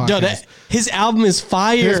Step Brothers Podcast. Yo, his album is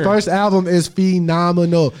fire. His first album is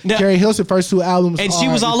phenomenal. Now, Carrie Hilson's first two albums, and she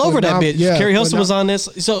was all over that bitch. Yeah, Carrie Hilson was on this,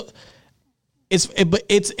 so it's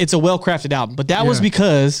a well crafted album. But that was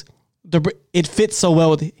because it fits so well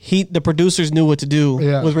with the producers knew what to do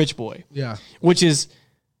with Rich Boy. Yeah, which is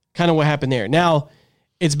kind of what happened there. Now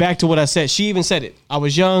it's back to what I said. She even said it. I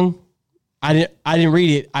was young. I didn't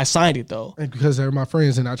read it. I signed it though, and because they're my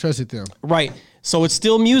friends and I trusted them. Right. So it's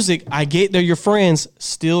still music. I get they're your friends.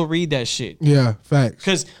 Still read that shit. Yeah,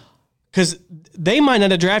 facts. Because they might not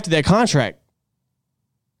have drafted that contract.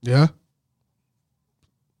 Yeah.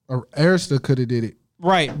 Arista could have did it.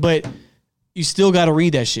 Right, but you still got to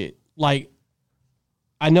read that shit. Like,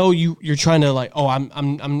 I know you're trying to like, oh, I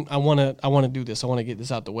want to do this. I want to get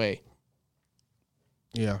this out the way.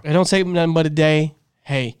 Yeah. It don't take nothing but a day.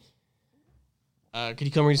 Hey, could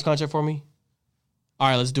you come read this contract for me? All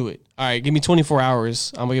right, let's do it. All right, give me 24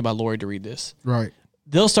 hours. I'm gonna get my lawyer to read this. Right.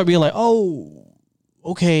 They'll start being like, oh,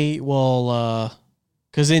 okay, well,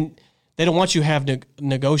 because then they don't want you to have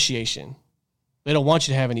negotiation. They don't want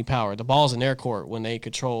you to have any power. The ball's in their court when they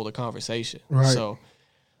control the conversation. Right. So,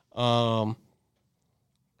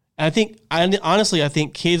 I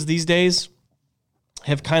think kids these days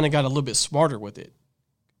have kind of got a little bit smarter with it.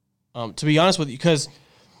 To be honest with you, because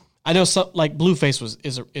I know some like Blueface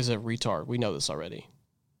is a retard. We know this already.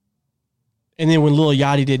 And then when Lil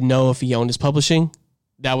Yachty didn't know if he owned his publishing,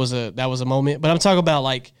 that was a moment. But I'm talking about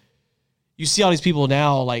like, you see all these people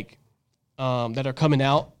now like that are coming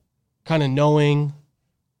out, kind of knowing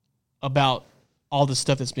about all the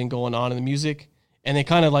stuff that's been going on in the music, and they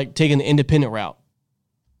kind of like taking the independent route.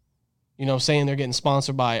 You know, saying they're getting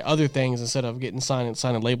sponsored by other things instead of getting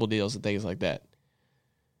signing label deals and things like that,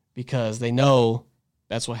 because they know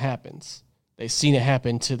that's what happens. They've seen it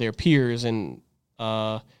happen to their peers, and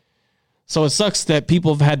so it sucks that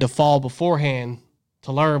people have had to fall beforehand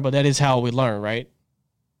to learn, but that is how we learn, right?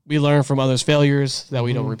 We learn from others' failures that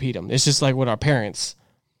we don't repeat them. It's just like with our parents.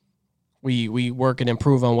 We work and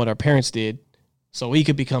improve on what our parents did so we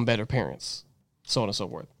could become better parents, so on and so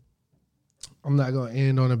forth. I'm not going to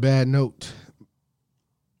end on a bad note,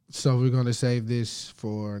 so we're going to save this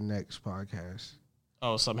for next podcast.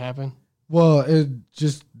 Oh, something happened? Well,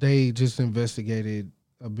 they just investigated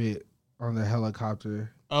a bit on the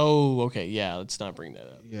helicopter. Oh, okay. Yeah, let's not bring that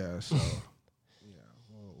up. Yeah, so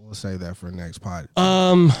we'll save that for next pod.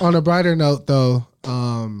 On a brighter note, though,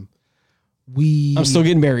 I'm still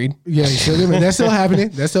getting married. Yeah, that's still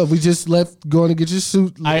happening. We just left going to get your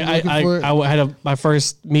suit. I had my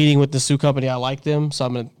first meeting with the suit company. I like them, so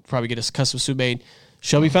I'm gonna probably get a custom suit made.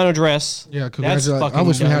 Shelby found a dress. Yeah, congratulations. I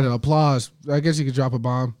wish we had an applause. I guess you could drop a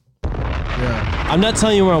bomb. Yeah. I'm not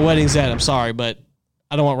telling you where my wedding's at. I'm sorry, but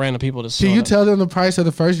I don't want random people to. Can you tell them the price of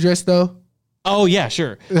the first dress though? Oh yeah,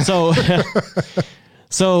 sure. So,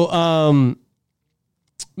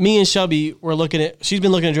 me and Shelby were looking at. She's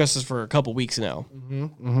been looking at dresses for a couple weeks now.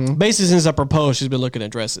 Basically, since I proposed, she's been looking at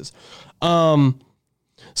dresses.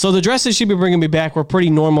 So the dresses she'd been bringing me back were pretty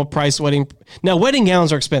normal price wedding. Now, wedding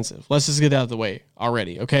gowns are expensive. Let's just get that out of the way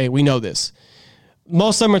already. Okay, we know this.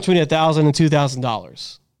 Most of them are between $1,000 and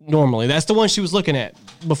 $2,000 normally. That's the one she was looking at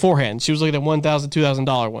beforehand. She was looking at $1,000,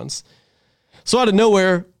 $2,000 ones. So out of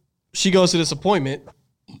nowhere, she goes to this appointment.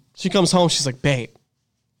 She comes home. She's like, babe,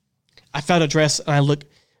 I found a dress and I look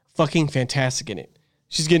fucking fantastic in it.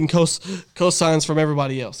 She's getting cosigns from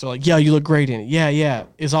everybody else. They're like, yeah, you look great in it. Yeah,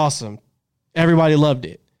 it's awesome. Everybody loved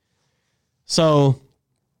it. So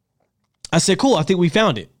I said, cool, I think we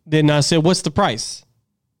found it. Then I said, what's the price?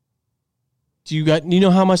 Do you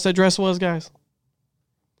know how much that dress was, guys?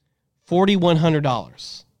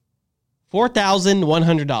 $4,100.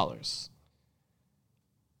 $4,100.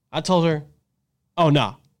 I told her, oh,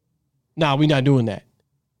 nah, we're not doing that.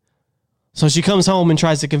 So she comes home and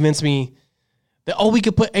tries to convince me that, we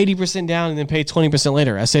could put 80% down and then pay 20%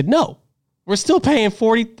 later. I said, no, we're still paying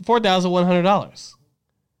 $4,100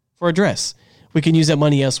 for a dress. We can use that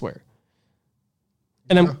money elsewhere.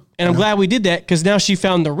 And I'm glad we did that, because now she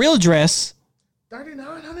found the real dress.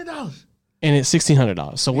 $3,900. And it's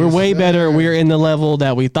 $1,600. So we're way better. We're in the level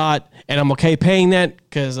that we thought. And I'm okay paying that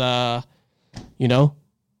because, that's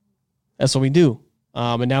what we do.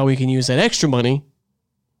 And now we can use that extra money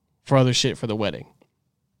for other shit for the wedding.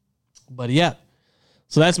 But yeah,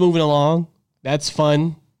 so that's moving along. That's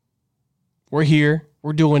fun. We're here.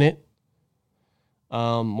 We're doing it.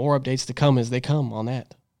 More updates to come as they come on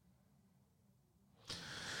that.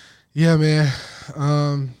 Yeah, man.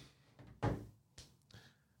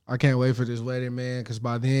 I can't wait for this wedding, man, because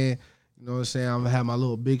by then, you know what I'm saying, I'm going to have my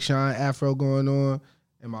little Big Sean afro going on,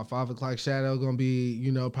 and my 5 o'clock shadow going to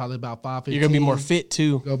be, probably about 5:15. You're going to be more fit,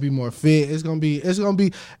 too. Going to be more fit. It's going to be, she's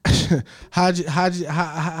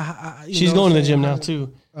going to the gym now,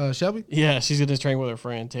 too. Shelby? Yeah, she's going to train with her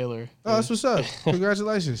friend, Taylor. Oh, that's what's up.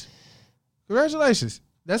 Congratulations. Congratulations.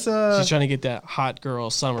 That's She's trying to get that hot girl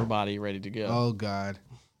summer body ready to go. Oh, God.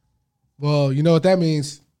 Well, you know what that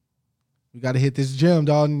means. We got to hit this gym,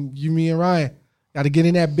 dog. You, me, and Ryan. Got to get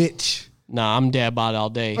in that bitch. Nah, I'm dad bod all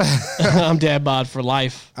day. I'm dad bod for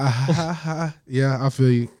life. Yeah, I feel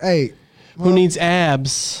you. Hey. Who needs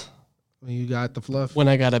abs? When you got the fluff. When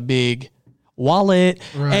I got a big wallet.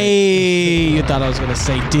 Right. Hey, you thought I was going to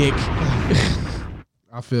say dick.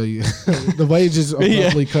 I feel you. The way it just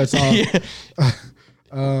abruptly cuts off.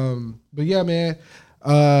 But yeah, man.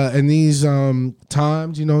 In these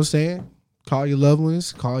times, you know what I'm saying? Call your loved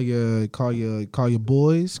ones, call your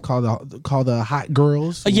boys, call the hot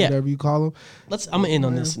girls, whatever you call them. I'm gonna end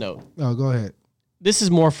on this note. Oh, go ahead. This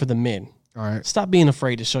is more for the men. All right. Stop being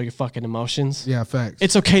afraid to show your fucking emotions. Yeah, facts.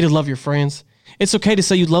 It's okay to love your friends. It's okay to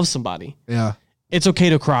say you love somebody. Yeah. It's okay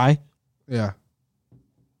to cry. Yeah.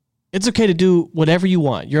 It's okay to do whatever you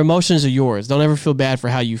want. Your emotions are yours. Don't ever feel bad for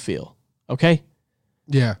how you feel. Okay?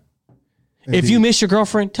 Yeah. If you miss your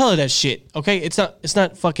girlfriend, tell her that shit. Okay? It's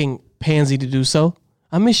not fucking pansy to do so.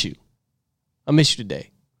 I miss you. I miss you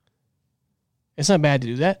today. It's not bad to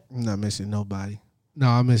do that. I'm not missing nobody. No,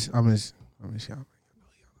 I miss y'all.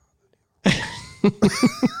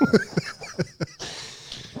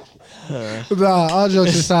 Nah, all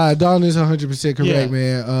jokes aside, Don is 100% correct,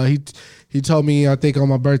 man. He told me, I think on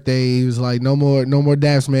my birthday, he was like, no more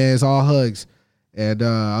daps, man. It's all hugs. And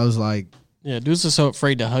I was like, yeah, dudes are so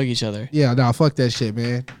afraid to hug each other. yeah, nah, fuck that shit,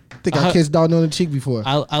 man. I think I kissed Don on the cheek before.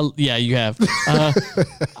 Yeah, you have.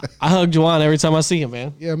 I hug Juwan every time I see him,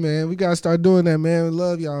 man. Yeah, man, we gotta start doing that, man. We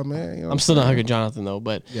love y'all, man. You know I'm still not hugging Jonathan though,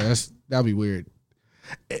 but yeah, that'd be weird.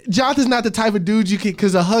 Jonathan's not the type of dude you can,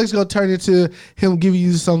 because a hug's gonna turn into him giving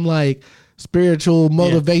you some like spiritual,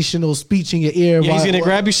 motivational speech in your ear. Yeah, he's gonna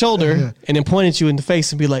grab your shoulder and then point at you in the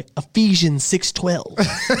face and be like, Ephesians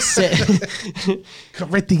 6:12,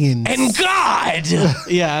 Corinthians, and God.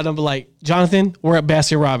 Yeah, and I'm like, Jonathan, we're at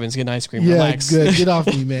Baskin Robbins getting ice cream. Yeah, Relax. good. Get off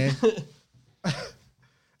me, man.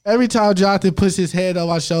 Every time Jonathan puts his head on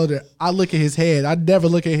my shoulder, I look at his head. I never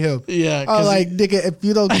look at him. Yeah, I'm like, nigga, if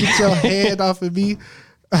you don't get your hand off of me.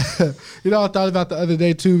 You know, I thought about the other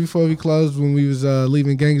day too before we closed when we was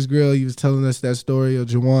leaving Gangs Grill. He was telling us that story of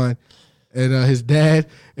Juwan and his dad,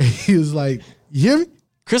 and he was like, "You hear me,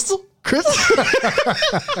 Crystal?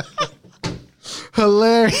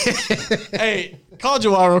 Hilarious." Hey, call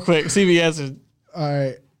Juwan real quick. See if he answers. All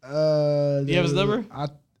right. Do you have his number? I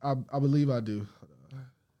believe I do.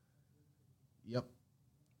 Yep.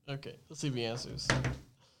 Okay, let's see if he answers.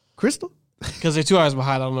 Crystal? Because they're 2 hours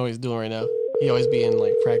behind. I don't know what he's doing right now. He always be in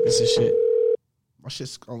like practice and shit. My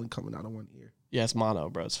shit's only coming out of one ear. Yeah, it's mono,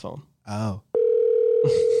 bro. It's phone. Oh.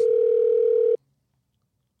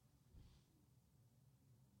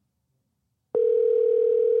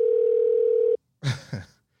 He's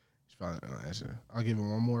probably gonna answer. I'll give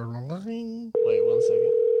him one more. Wait 1 second.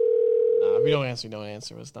 Nah, if we don't answer, don't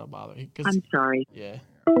answer. Let's not bother. I'm sorry. Yeah.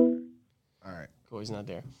 All right. Cool. He's not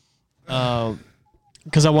there.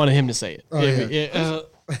 Because I wanted him to say it. Oh, yeah.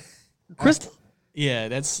 Crystal? Yeah,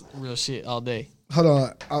 that's real shit all day. Hold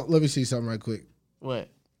on. Let me see something right quick. What?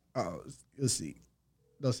 Oh, let's see.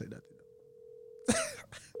 Don't say nothing.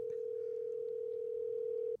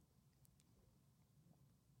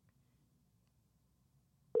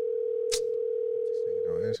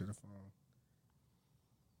 Don't answer the phone.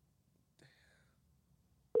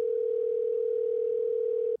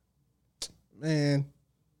 Man.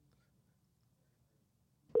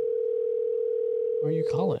 Where are you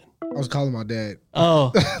calling? I was calling my dad.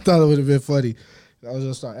 Oh. I thought it would have been funny. I was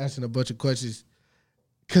going to start asking a bunch of questions.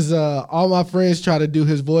 Because all my friends try to do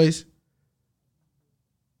his voice.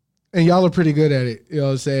 And y'all are pretty good at it. You know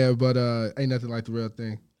what I'm saying? But ain't nothing like the real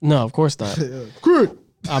thing. No, of course not. Good.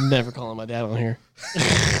 I'm never calling my dad on here.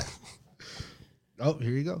 Oh,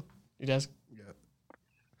 here you go. You guys? Yeah.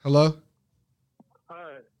 Hello?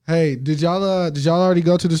 Hi. Hey, did y'all already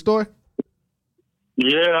go to the store?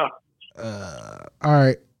 Yeah. All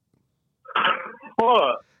right.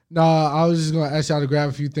 What? Nah, I was just gonna ask y'all to grab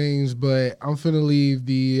a few things, but I'm finna leave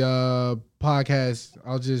the podcast.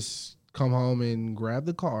 I'll just come home and grab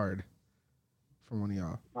the card from one of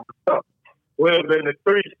y'all. We've been to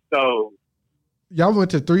 3 stores. Y'all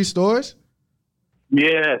went to 3 stores?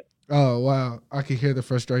 Yeah. Oh wow, I can hear the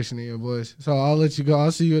frustration in your voice. So I'll let you go.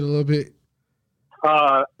 I'll see you in a little bit.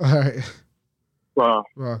 All right. Well.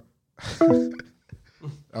 Well.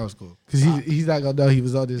 That was cool because he's not gonna know he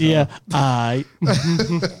was on this. Yeah.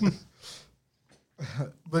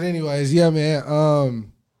 But anyways, yeah, man.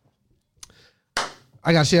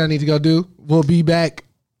 I got shit I need to go do. We'll be back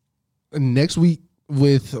next week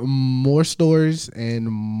with more stories and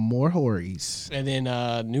more horries. And then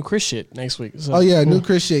new Chris shit next week. So, Oh yeah, new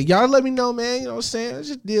Chris shit. Y'all let me know, man. You know what I'm saying? I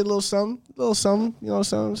just did a little something. You know,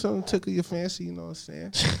 something tickle your fancy. You know what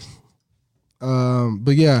I'm saying?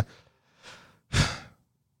 But yeah.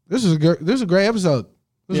 This is a great episode.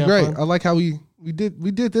 This is great. Fun. I like how we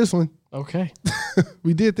did this one. Okay.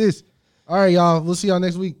 We did this. All right, y'all. We'll see y'all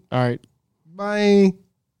next week. All right. Bye.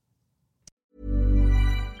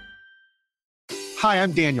 Hi,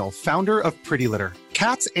 I'm Daniel, founder of Pretty Litter.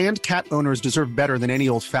 Cats and cat owners deserve better than any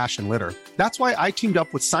old-fashioned litter. That's why I teamed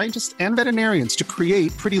up with scientists and veterinarians to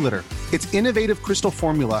create Pretty Litter. Its innovative crystal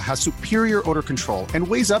formula has superior odor control and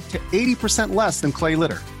weighs up to 80% less than clay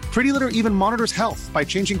litter. Pretty Litter even monitors health by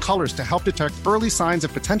changing colors to help detect early signs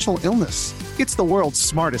of potential illness. It's the world's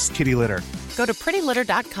smartest kitty litter. Go to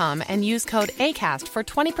prettylitter.com and use code ACAST for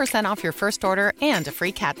 20% off your first order and a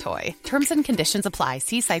free cat toy. Terms and conditions apply.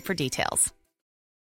 See site for details.